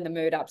I'm not in the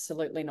mood,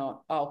 absolutely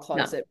not. I'll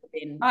close it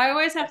within. I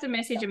always have to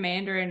message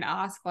Amanda and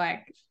ask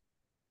like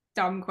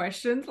dumb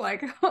questions,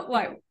 like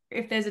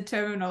if there's a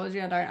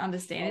terminology I don't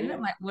understand, I'm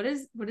like, what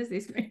does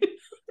this mean?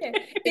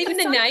 Even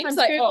the names,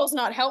 like Google's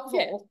not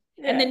helpful.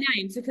 And the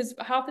names, because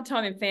half the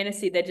time in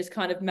fantasy they're just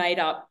kind of made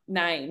up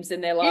names,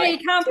 and they're like, you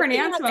can't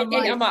pronounce them.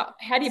 I'm like,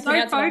 how do you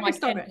pronounce them? I'm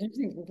like,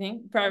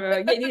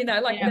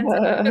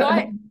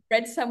 I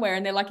read somewhere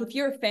and they're like, if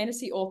you're a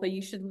fantasy author,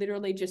 you should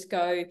literally just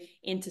go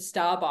into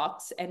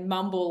Starbucks and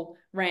mumble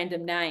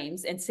random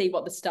names and see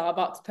what the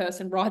Starbucks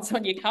person writes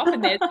on your cup,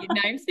 and there's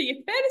your name for your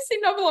fantasy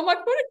novel. I'm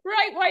like, what a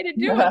great way to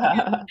do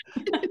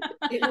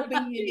it. It will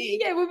be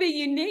unique. It will be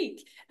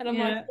unique. And I'm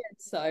like,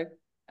 so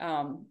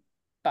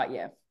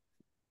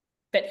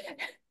but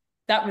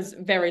that was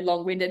very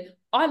long-winded.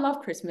 I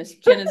love Christmas.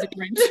 Jenna's a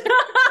Grinch.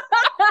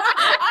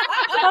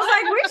 I was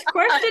like, which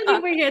question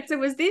did we get to?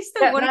 Was this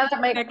the what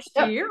next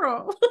year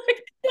or?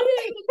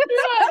 If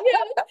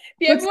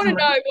you ever want to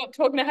know what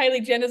talking to Hayley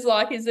Jenner's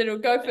like, is that it'll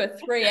go for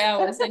 3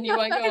 hours and you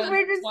won't go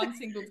on one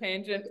single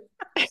tangent.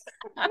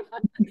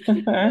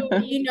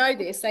 You know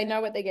this. They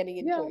know what they're getting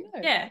into.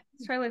 Yeah,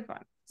 it's totally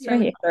fun. We're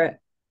here for it.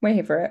 We're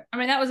here for it. I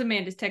mean, that was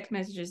Amanda's text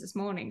messages this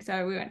morning.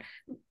 So we went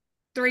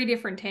 3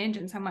 different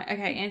tangents. I'm like,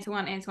 okay, answer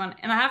one.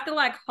 And I have to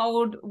like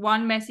hold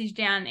one message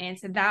down and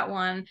answer that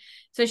one.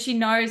 So she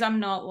knows I'm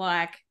not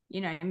like,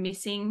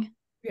 missing.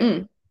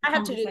 I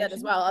have to do that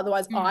as well.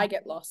 Otherwise I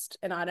get lost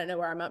and I don't know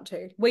where I'm up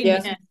to. We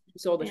miss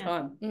messages all the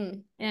time.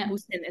 Yeah. We'll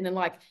send, and then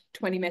like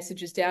 20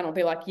 messages down, I'll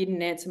be like, you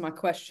didn't answer my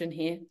question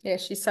here. Yeah,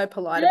 she's so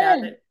polite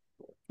about it.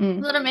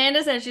 What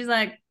Amanda said, she's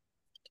like,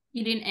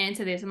 you didn't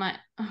answer this. I'm like,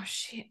 oh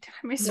shit,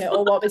 I missed it.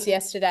 Or what was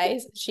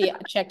yesterday's? She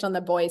checked on the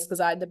boys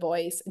because I had the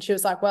boys, and she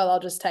was like, well, I'll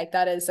just take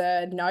that as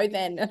a no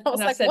then. And I was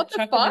like, what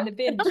the fuck? In the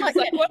bin. I'm like,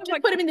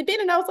 just put him in the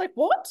bin. And I was like,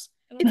 what?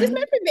 Is this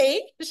meant for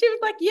me? She was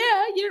like,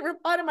 yeah, you didn't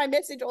reply to my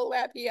message all the way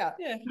up here.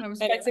 Yeah. And I was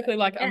basically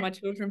like, are my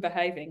children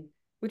behaving?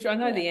 Which I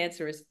know the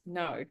answer is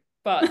no.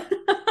 But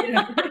you've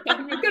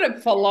got to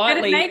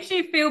politely. But it makes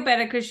you feel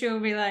better because she'll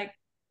be like,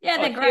 yeah,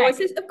 they're great.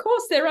 Says, of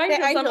course, they're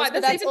angels. I'm like,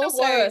 that's even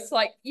also worse.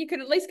 Like, you could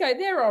at least go,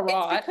 they're all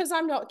right. It's because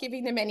I'm not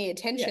giving them any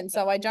attention,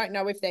 so I don't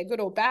know if they're good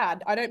or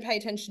bad. I don't pay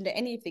attention to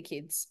any of the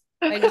kids.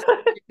 They just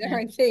do their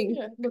own thing.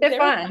 They're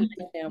fine.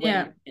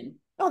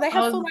 Oh, they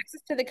have full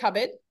access to the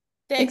cupboard.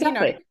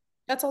 Exactly.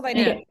 That's all they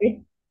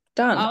need.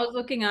 Done. I was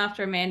looking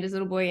after Amanda's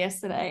little boy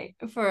yesterday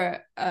for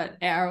an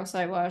hour or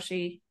so while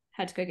she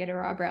had to go get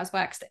her eyebrows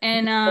waxed.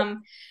 And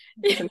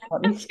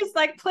she's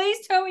like,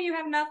 please tell me you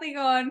have nothing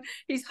on.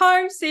 He's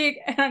homesick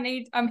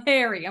and I'm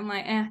hairy. I'm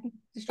like,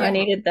 I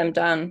needed them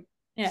done.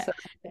 Yeah. So,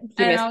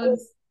 and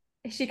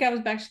she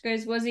comes back, she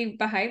goes, was he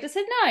behaved? I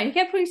said, no, he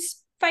kept putting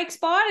fake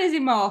spiders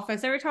in my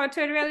office. Every time I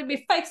turned around, there'd be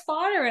a fake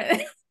spider in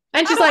it.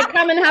 And she's like,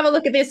 come and have a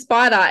look at this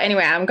spider.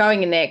 Anyway, I'm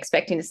going in there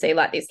expecting to see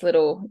like this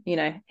little,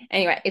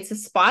 anyway, it's a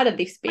spider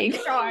this big.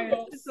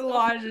 It's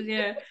Elijah,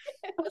 yeah.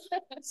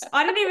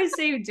 I didn't even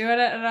see him doing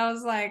it. And I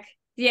was like,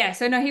 yeah,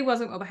 so no, he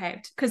wasn't well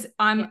behaved because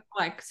I'm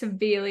like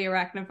severely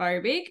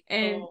arachnophobic.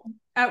 And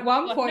at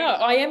one point. No,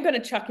 I am going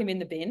to chuck him in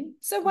the bin.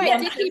 So wait,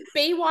 did he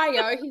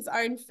BYO his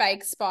own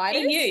fake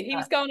spiders? He knew. He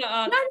was going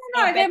to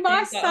No, they're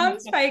my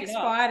son's fake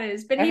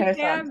spiders, but he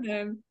found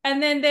them.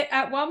 And then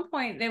at one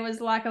point there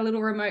was like a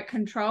little remote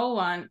control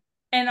one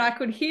and I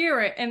could hear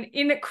it and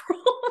in it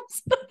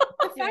crawls. The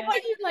fact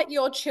that you let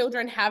your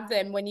children have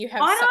them when you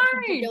have such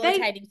a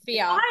debilitating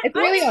fear. It's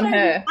really on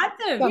her.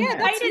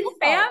 They didn't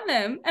found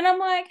them. And I'm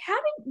like,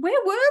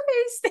 where were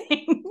these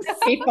things?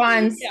 He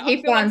finds the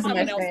someone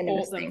most else random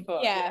bought them thing.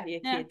 for your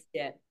kids.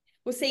 Yeah.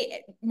 Well, see,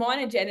 mine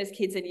and Jenna's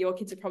kids and your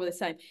kids are probably the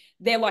same.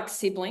 They're like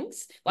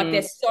siblings. Like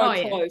they're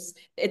so close.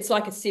 It's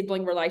like a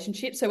sibling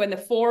relationship. So when the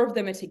 4 of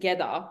them are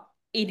together,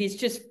 it is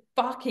just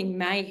fucking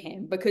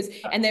mayhem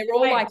and they're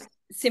all like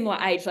similar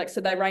age. Like,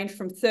 so they range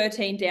from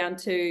 13 down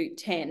to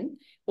 10,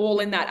 all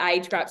in that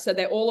age group. So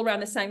they're all around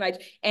the same age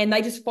and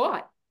they just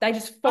fight.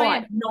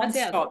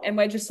 Nonstop. And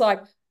we're just like,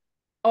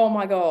 oh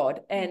my God.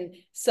 And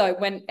so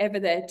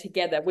whenever they're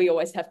together, we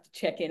always have to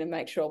check in and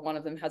make sure one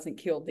of them hasn't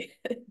killed the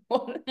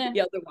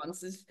other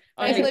ones. Is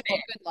they live a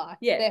good life.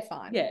 Yeah. They're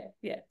fine. Yeah.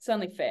 It's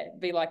only fair.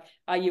 Be like,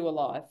 are you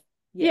alive?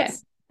 Yes. Yeah.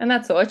 And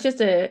that's all. It's just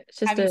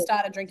have you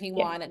started drinking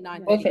wine at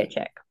 9:30? Welfare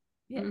check.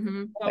 Yeah.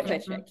 Welfare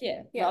check.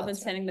 Yeah. Rather than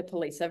sending the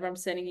police over, I'm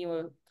sending you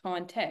a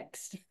kind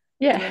text.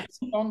 Yeah.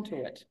 Respond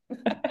to it.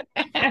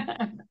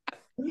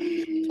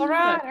 All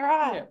right.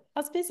 Yeah. I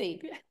was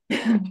busy.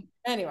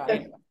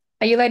 Anyway.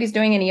 Are you ladies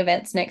doing any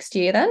events next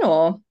year then,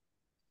 or?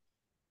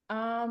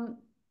 Have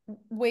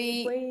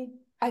we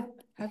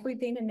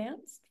been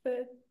announced for?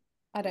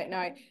 I don't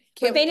know.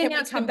 We've been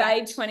announced for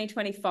Babe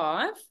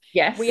 2025.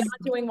 Yes. We are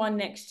doing one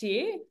next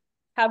year.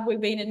 Have we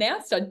been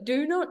announced? I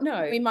do not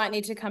know. We might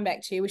need to come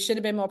back to you. We should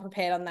have been more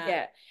prepared on that.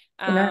 Yeah.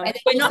 And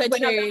we're not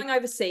going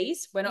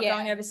overseas. We're not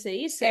going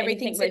overseas. So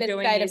everything's in a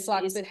state of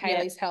flux with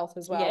Hayley's health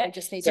as well. Yeah. We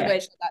just need to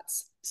make sure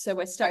that's so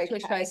we're stuck to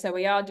Australia. So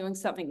we are doing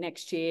something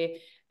next year.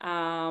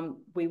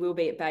 We will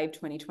be at Babe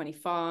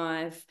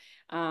 2025.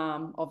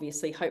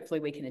 Obviously,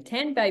 hopefully we can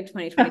attend Babe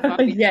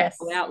 2025. Yes.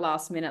 Out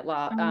last minute.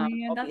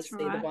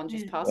 Obviously the one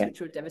just passed,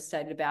 which we're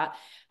devastated about.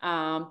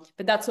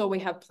 But that's all we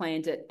have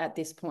planned at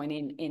this point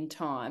in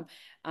time.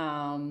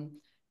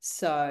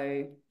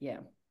 So yeah.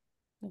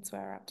 That's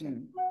where we're up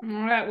to. All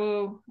right,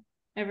 well,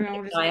 everyone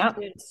will just have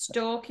to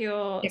stalk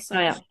your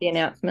the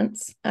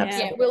announcements.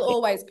 Absolutely. Yeah, we'll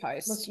always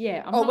post.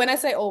 Yeah. When I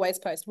say always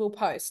post, we'll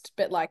post,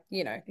 but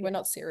we're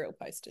not serial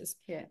posters.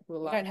 Yeah, we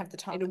don't have the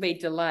time. It'll be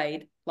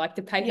delayed. Like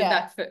the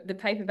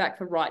paperback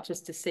for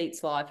Righteous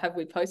Deceit's live. Have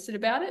we posted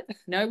about it?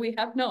 No, we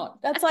have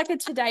not. That's like a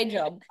today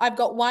job. I've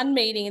got one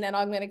meeting and then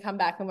I'm going to come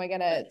back and we're going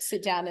to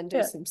sit down and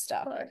do some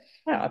stuff.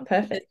 Oh,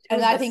 perfect.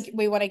 And I think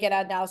we want to get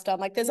our nails done.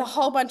 Like there's a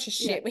whole bunch of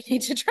shit we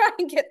need to try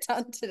and get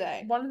done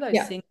today. One of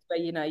those things where,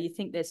 you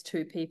think there's 2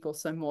 two people,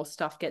 so more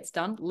stuff gets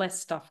done, less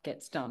stuff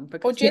gets done, Or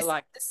because just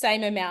like, the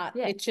same amount.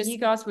 yeah, It's just you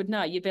guys would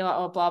know. You'd be like,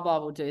 oh, blah blah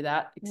will do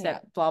that,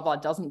 except blah blah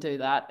doesn't do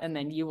that, and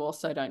then you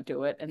also don't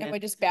do it, and then we're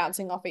just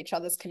bouncing off each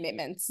other's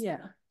commitments. yeah.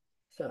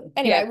 So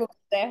Anyway, we'll go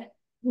there.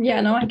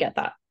 Yeah, no, I get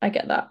that.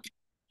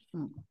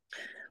 Mm.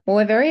 Well,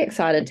 we're very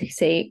excited to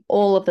see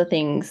all of the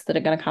things that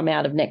are going to come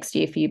out of next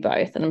year for you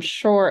both. And I'm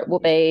sure it will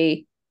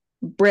be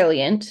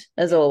brilliant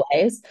as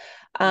always.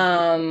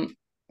 And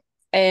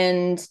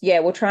yeah,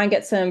 we'll try and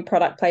get some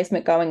product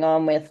placement going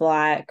on with,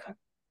 like,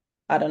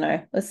 I don't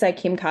know, let's say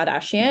Kim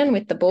Kardashian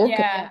with the book.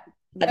 Yeah.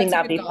 I think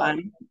that'd be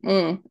fun.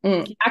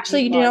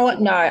 Actually, you know what?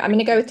 No, I'm going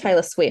to go with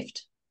Taylor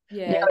Swift.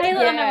 Yeah.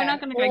 Taylor, no, we're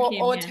not going to go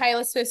Kim. Or yeah.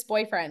 Taylor Swift's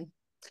boyfriend.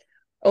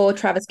 Or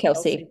Travis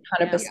Kelce,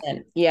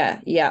 100%.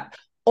 Yeah.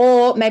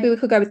 Or maybe we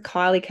could go with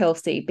Kylie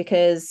Kelce,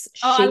 because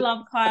I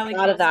love Kylie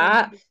part of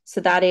that.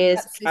 So that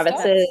is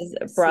Travis's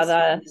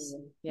brother.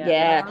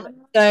 Yeah.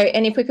 So,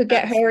 and if we could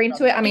get her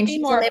into it, I mean,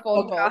 she's on their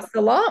podcast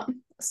a lot.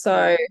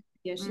 So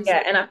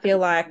yeah, and I feel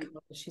like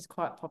she's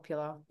quite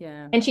popular.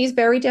 Yeah. And she's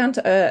very down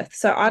to earth.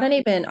 So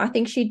I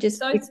think she'd just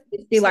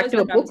do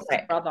a book.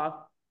 Brother.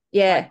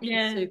 Yeah.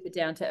 Like, super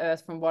down to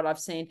earth from what I've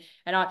seen.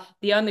 And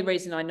the only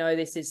reason I know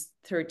this is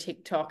through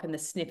TikTok and the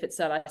snippets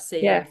that I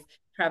see of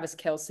Travis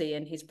Kelce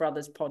and his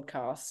brother's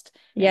podcast.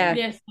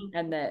 Yeah.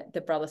 And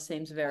the brother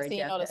seems very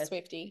down not to a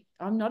Swiftie.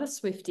 I'm not a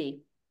Swiftie.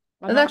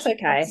 Well, that's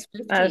okay.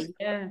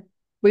 Yeah.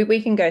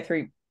 We can go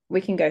through. We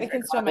can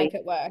still make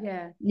it work.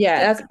 Yeah,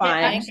 that's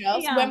fine.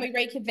 Girls, when we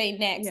reconvene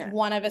next,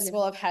 one of us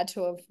will have had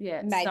to have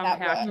made that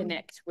work.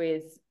 Connect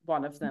with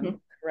one of them.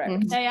 Correct.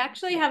 Mm-hmm. They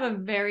actually have a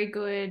very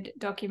good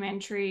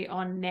documentary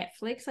on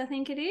Netflix, I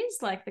think it is,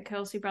 like the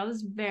Kelce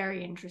brothers.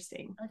 Very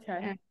interesting. Okay.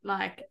 And,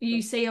 like,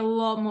 you see a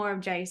lot more of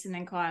Jason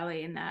and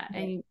Kylie in that,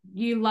 and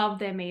you love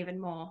them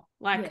even more.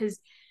 Like, because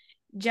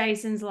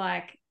Jason's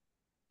like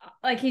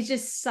he's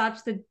just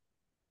such the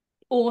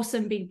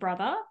awesome big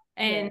brother,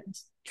 and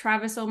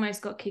Travis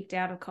almost got kicked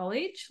out of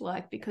college,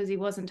 like, because he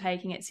wasn't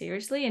taking it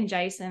seriously, and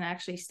Jason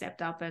actually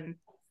stepped up and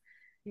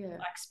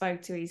like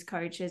spoke to his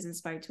coaches and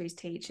spoke to his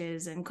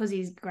teachers, and because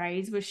his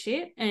grades were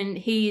shit, and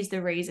he is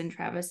the reason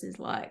Travis is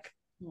like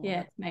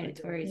made it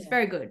to where he's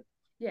very good.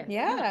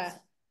 Yeah.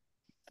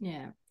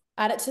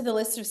 Add it to the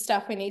list of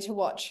stuff we need to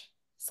watch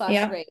 /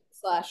 read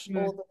 / all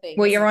the things.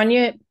 Well,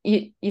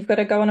 you've got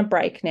to go on a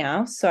break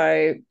now,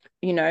 so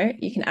you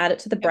can add it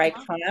to the break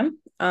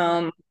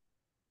time.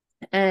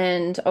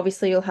 And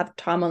obviously you'll have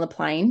time on the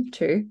plane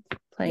too.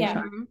 Plenty of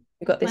time.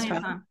 We've got this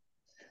time.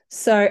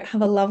 So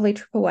have a lovely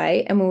trip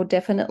away, and we'll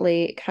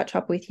definitely catch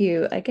up with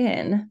you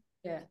again.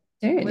 Yeah.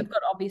 Soon. We've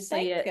got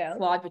obviously a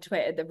slide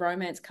between the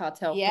Romance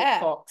Cartel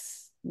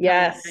box.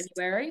 Yes.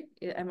 January.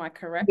 Am I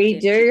correct? We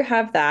do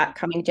have that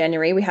coming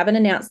January. We haven't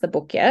announced the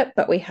book yet,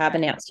 but we have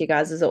announced you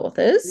guys as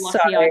authors.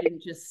 Lucky I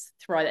didn't just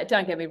throw that.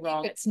 Don't get me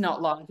wrong. It's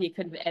not long. You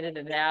could have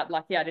edited it out.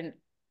 Lucky I didn't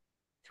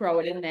throw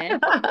it in there.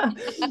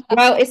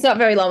 Well, it's not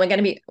very long.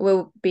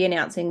 We'll be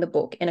announcing the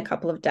book in a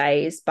couple of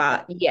days,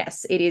 but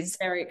yes, it is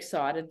very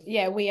excited.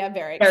 Yeah, we are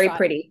very excited. Very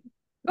pretty.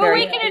 Well,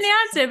 we can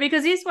announce it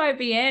because this won't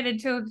be aired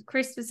until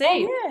Christmas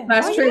Eve.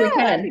 That's true. We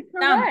can.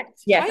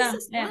 Correct.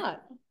 Yes.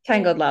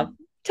 Tangled love.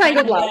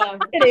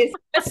 It is.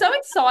 I'm so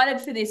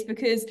excited for this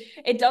because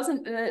it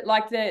doesn't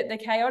like the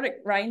Chaotic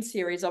Rain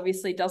series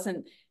obviously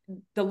doesn't.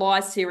 The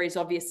Lies series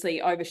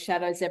obviously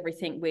overshadows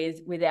everything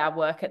with our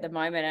work at the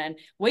moment, and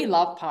we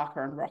love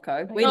Parker and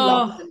Rocco. We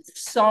love them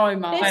so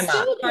much.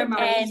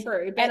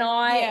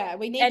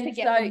 We need to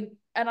get them.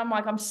 And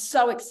I'm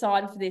so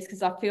excited for this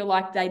because I feel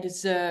like they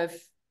deserve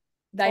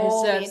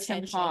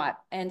some hype,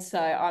 and so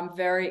I'm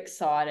very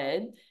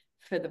excited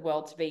for the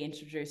world to be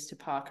introduced to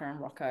Parker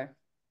and Rocco.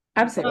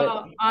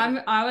 Absolutely.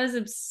 I was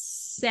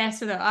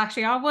obsessed with it.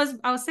 Actually, I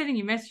was sending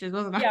you messages,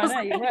 wasn't I? Yeah, I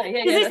know, you're right.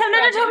 Is this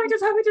happening? Don't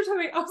tell me. Don't tell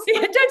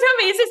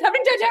me. Is this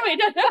happening?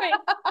 Don't tell me.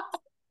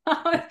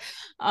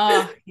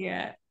 Oh,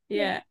 yeah.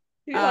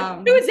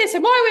 Who is this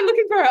and why are we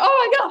looking for her? Oh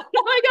my god,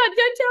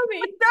 don't tell me.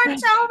 Don't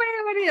tell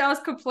me. I was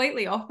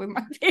completely off with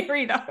my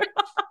theory though.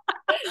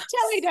 Don't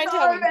tell me.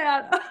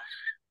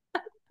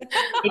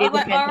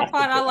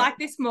 I like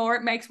this more.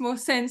 It makes more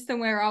sense than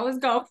where I was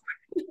going.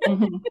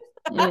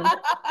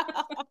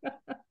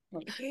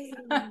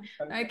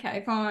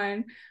 Okay,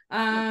 fine.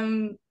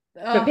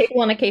 But people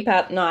want to keep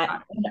an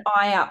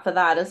eye out for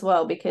that as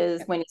well,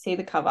 because when you see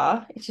the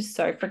cover, it's just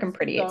so freaking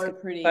pretty. So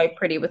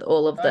pretty with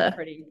all of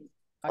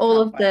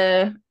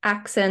the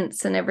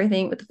accents and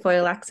everything, with the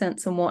foil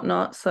accents and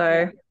whatnot.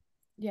 So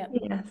yes,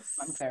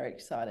 I'm very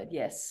excited.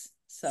 Yes.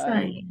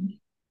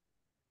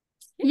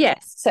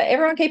 Yes, so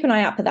everyone keep an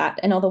eye out for that,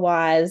 and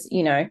otherwise,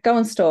 go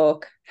and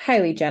stalk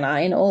Hayley Jenner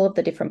in all of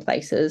the different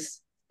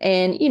places,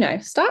 and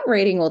start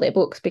reading all their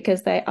books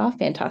because they are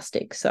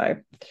fantastic. So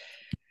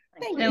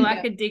they're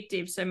like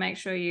addictive, so make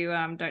sure you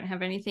don't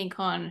have anything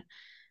on.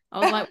 I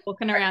was like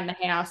walking around the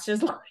house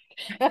just like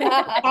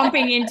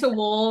bumping into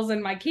walls,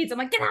 and my kids, I'm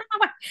like, get out of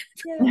my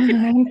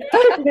way.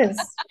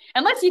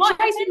 Unless you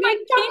chase my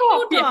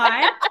Kindle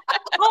died.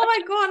 Oh my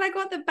god, I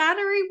got the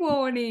battery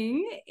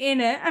warning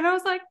in it, and I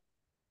was like,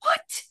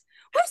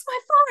 where's my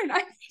phone? I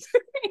need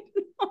to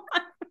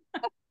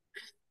read.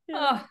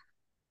 Oh,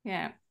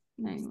 yeah.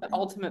 it's the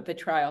ultimate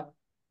betrayal.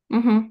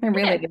 It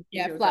really is.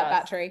 Yeah, It flat does.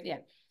 battery. Yeah.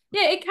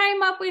 Yeah, it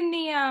came up in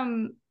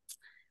the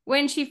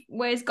when she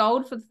wears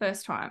gold for the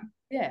first time.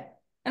 Yeah.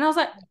 And I was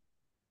like,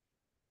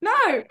 no.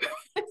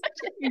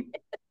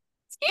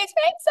 Excuse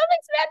me,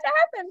 something's about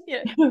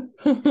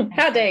to happen.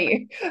 How dare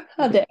you?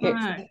 How dare you?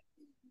 No.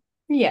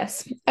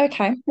 Yes.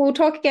 Okay. We'll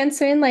talk again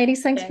soon,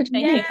 ladies. Thanks for Thank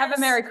joining. you. Have a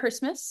Merry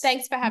Christmas.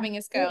 Thanks for having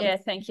us, girls. Yeah,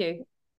 thank you.